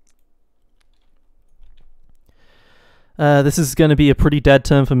 This is going to be a pretty dead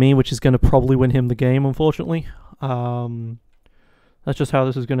turn for me, which is going to probably win him the game, unfortunately. That's just how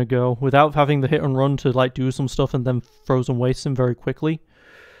this is going to go. Without having the hit and run to like do some stuff and then frozen waste him very quickly,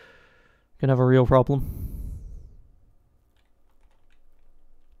 gonna have a real problem.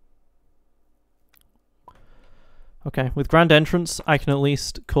 Okay, with Grand Entrance, I can at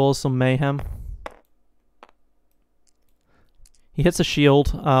least cause some mayhem. He hits a shield,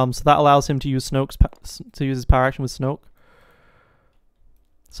 so that allows him to use his power action with Snoke.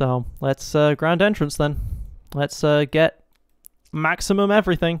 So let's Grand Entrance then. Let's get maximum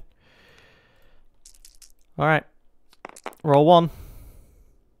everything. All right, roll 1.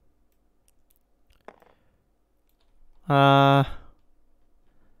 I'm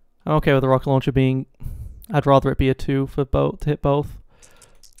okay with the rocket launcher being. I'd rather it be a 2 for both to hit both.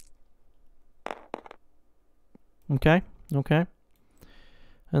 Okay, okay.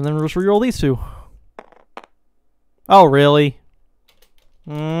 And then we'll just reroll these 2. Oh, really?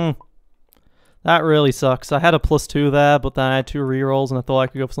 That really sucks. I had a +2 there, but then I had 2 rerolls and I thought I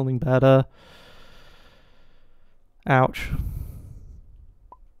could go for something better. Ouch.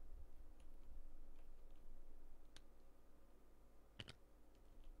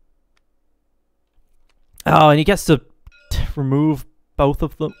 Oh, and he gets to remove both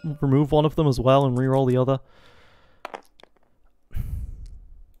of them, remove one of them as well, and reroll the other.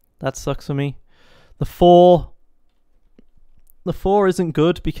 That sucks for me. The 4 isn't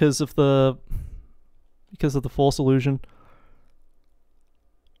good because of the Force Illusion.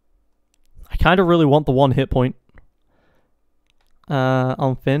 I kind of really want the 1 hit point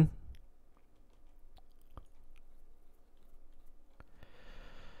on Finn.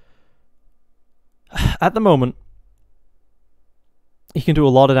 At the moment, he can do a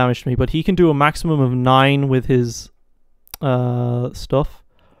lot of damage to me, but he can do a maximum of 9 with his stuff.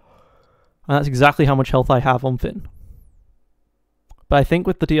 And that's exactly how much health I have on Finn. But I think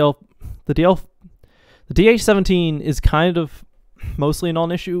with the DH-17 is kind of mostly a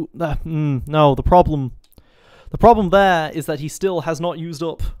non-issue. No, the problem there is that he still has not used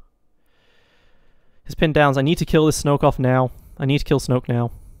up his pin downs. I need to kill this Snoke off now. I need to kill Snoke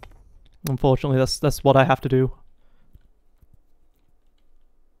now. Unfortunately, that's what I have to do.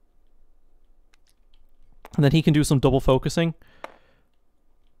 And then he can do some double focusing.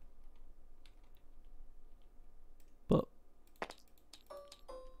 But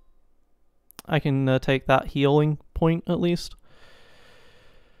I can take that healing point at least.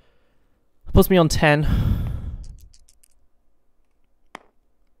 It puts me on 10.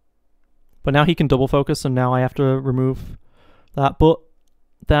 But now he can double focus, and now I have to remove that. But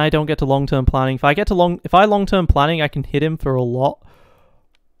then I don't get to long-term planning. If I long-term planning, I can hit him for a lot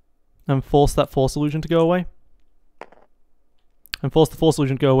and force that Force Illusion to go away. And force the Force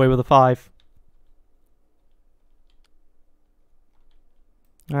Illusion to go away with a 5.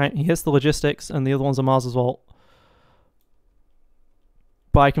 Alright, he hits the logistics, and the other one's a Mars as well.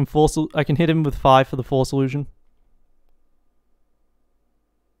 But I can hit him with 5 for the Force Illusion.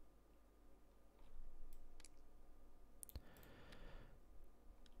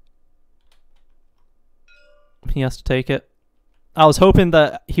 He has to take it. I was hoping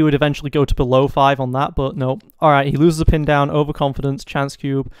that he would eventually go to below 5 on that, but no. Alright, he loses a pin down, overconfidence, chance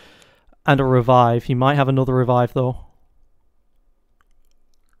cube, and a revive. He might have another revive, though.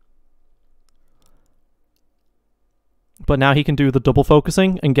 But now he can do the double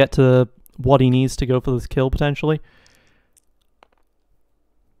focusing and get to what he needs to go for this kill, potentially.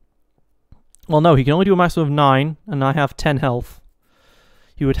 Well, no, he can only do a maximum of 9, and I have 10 health.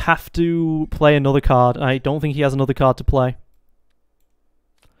 He would have to play another card. I don't think he has another card to play.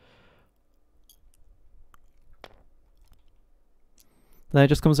 Then it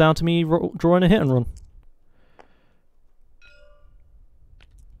just comes down to me drawing a hit and run.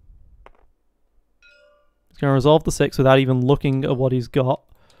 He's going to resolve the 6 without even looking at what he's got.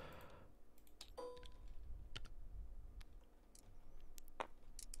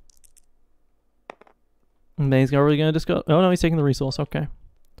 He's really going to discard. Oh no, he's taking the resource. Okay.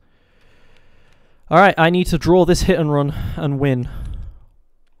 All right, I need to draw this hit and run and win.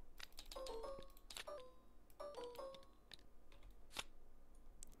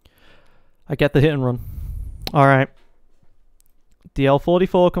 I get the hit and run. All right.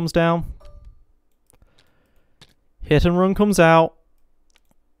 DL44 comes down. Hit and run comes out.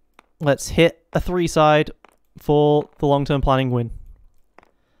 Let's hit a 3-side for the long-term planning win.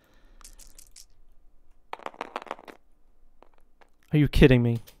 Are you kidding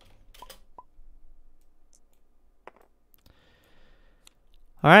me?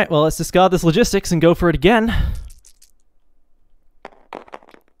 Alright, well, let's discard this logistics and go for it again.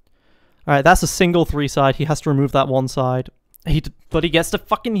 Alright, that's a single 3-side. He has to remove that 1 side. But he gets to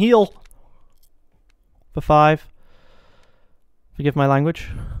fucking heal. For 5. Forgive my language.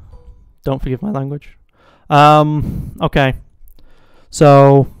 Don't forgive my language. Okay.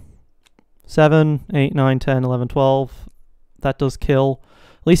 So, 7, 8, 9, 10, 11, 12. That does kill.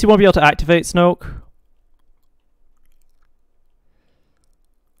 At least he won't be able to activate Snoke.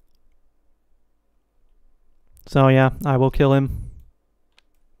 So yeah, I will kill him.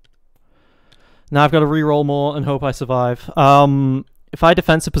 Now I've got to reroll more and hope I survive. If I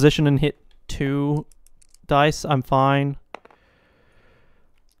defensive position and hit 2 dice, I'm fine.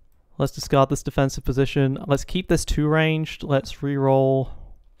 Let's discard this defensive position. Let's keep this 2 ranged. Let's reroll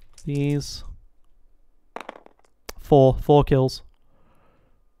these. 4 kills.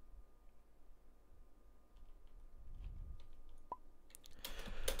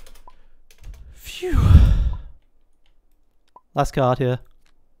 Phew. Last card here.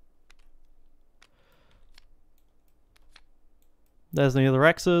 There's the other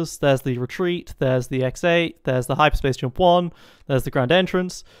X's, there's the retreat, there's the X8, there's the hyperspace jump 1, there's the grand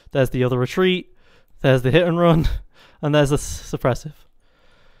entrance, there's the other retreat, there's the hit and run, and there's the suppressive.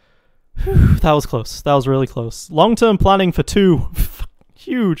 Whew, that was close. That was really close. Long-term planning for 2.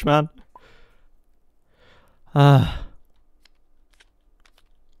 Huge, man.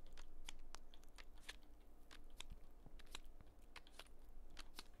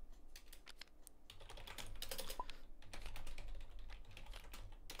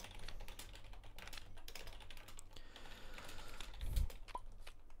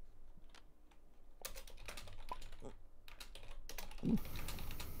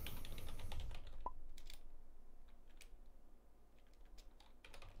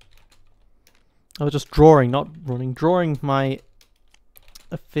 I was just drawing, not running. Drawing my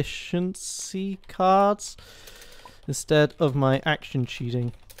efficiency cards instead of my action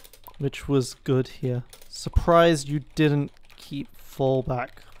cheating, which was good here. Surprised you didn't keep fallback,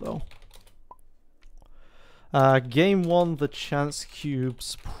 though. Game 1, the chance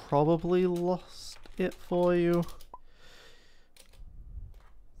cubes probably lost it for you.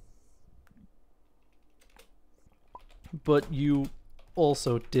 But you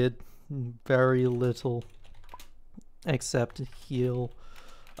also did very little except heal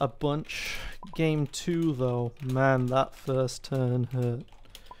a bunch. Game 2 though, man, that first turn hurt.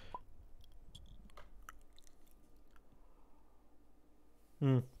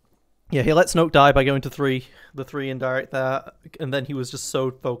 Yeah, he let Snoke die by going to 3, the 3 indirect there, and then he was just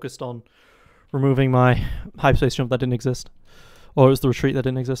so focused on removing my hyperspace jump that didn't exist. Or it was the retreat that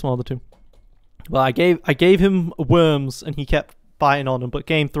didn't exist, one of the 2. Well, I gave him worms and he kept fighting on him, but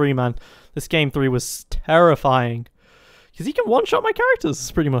game 3, man, this game 3 was terrifying because he can one-shot my characters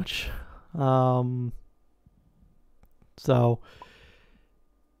pretty much. So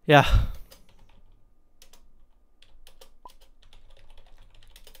yeah,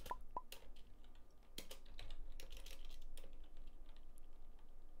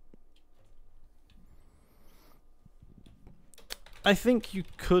 I think you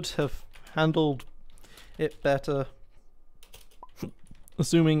could have handled it better.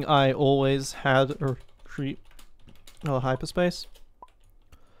 Assuming I always had a retreat or hyperspace.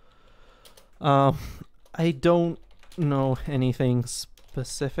 I don't know anything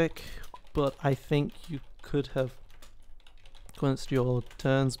specific, but I think you could have sequenced your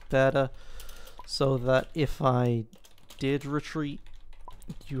turns better so that if I did retreat,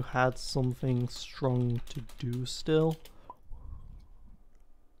 you had something strong to do still.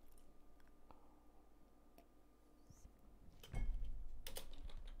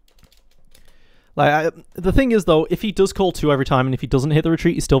 Like, the thing is, though, if he does call 2 every time, and if he doesn't hit the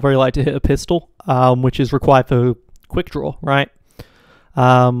retreat, he's still very likely to hit a pistol, which is required for quick draw, right?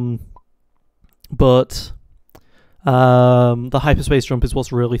 But the hyperspace jump is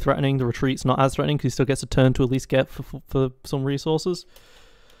what's really threatening. The retreat's not as threatening, because he still gets a turn to at least get for some resources.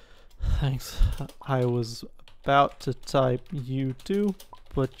 Thanks. I was about to type you too,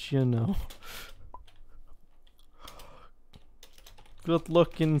 but you know. good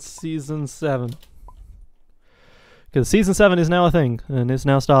luck in Season 7. Because Season 7 is now a thing, and it's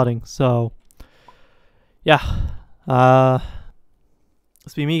now starting, so... Yeah.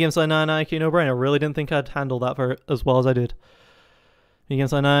 It's been me, GameSide9, IQ No Brainer. I really didn't think I'd handle that as well as I did. Me,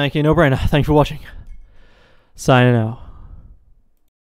 GameSide9, IQ No Brainer. Thanks for watching. Signing out.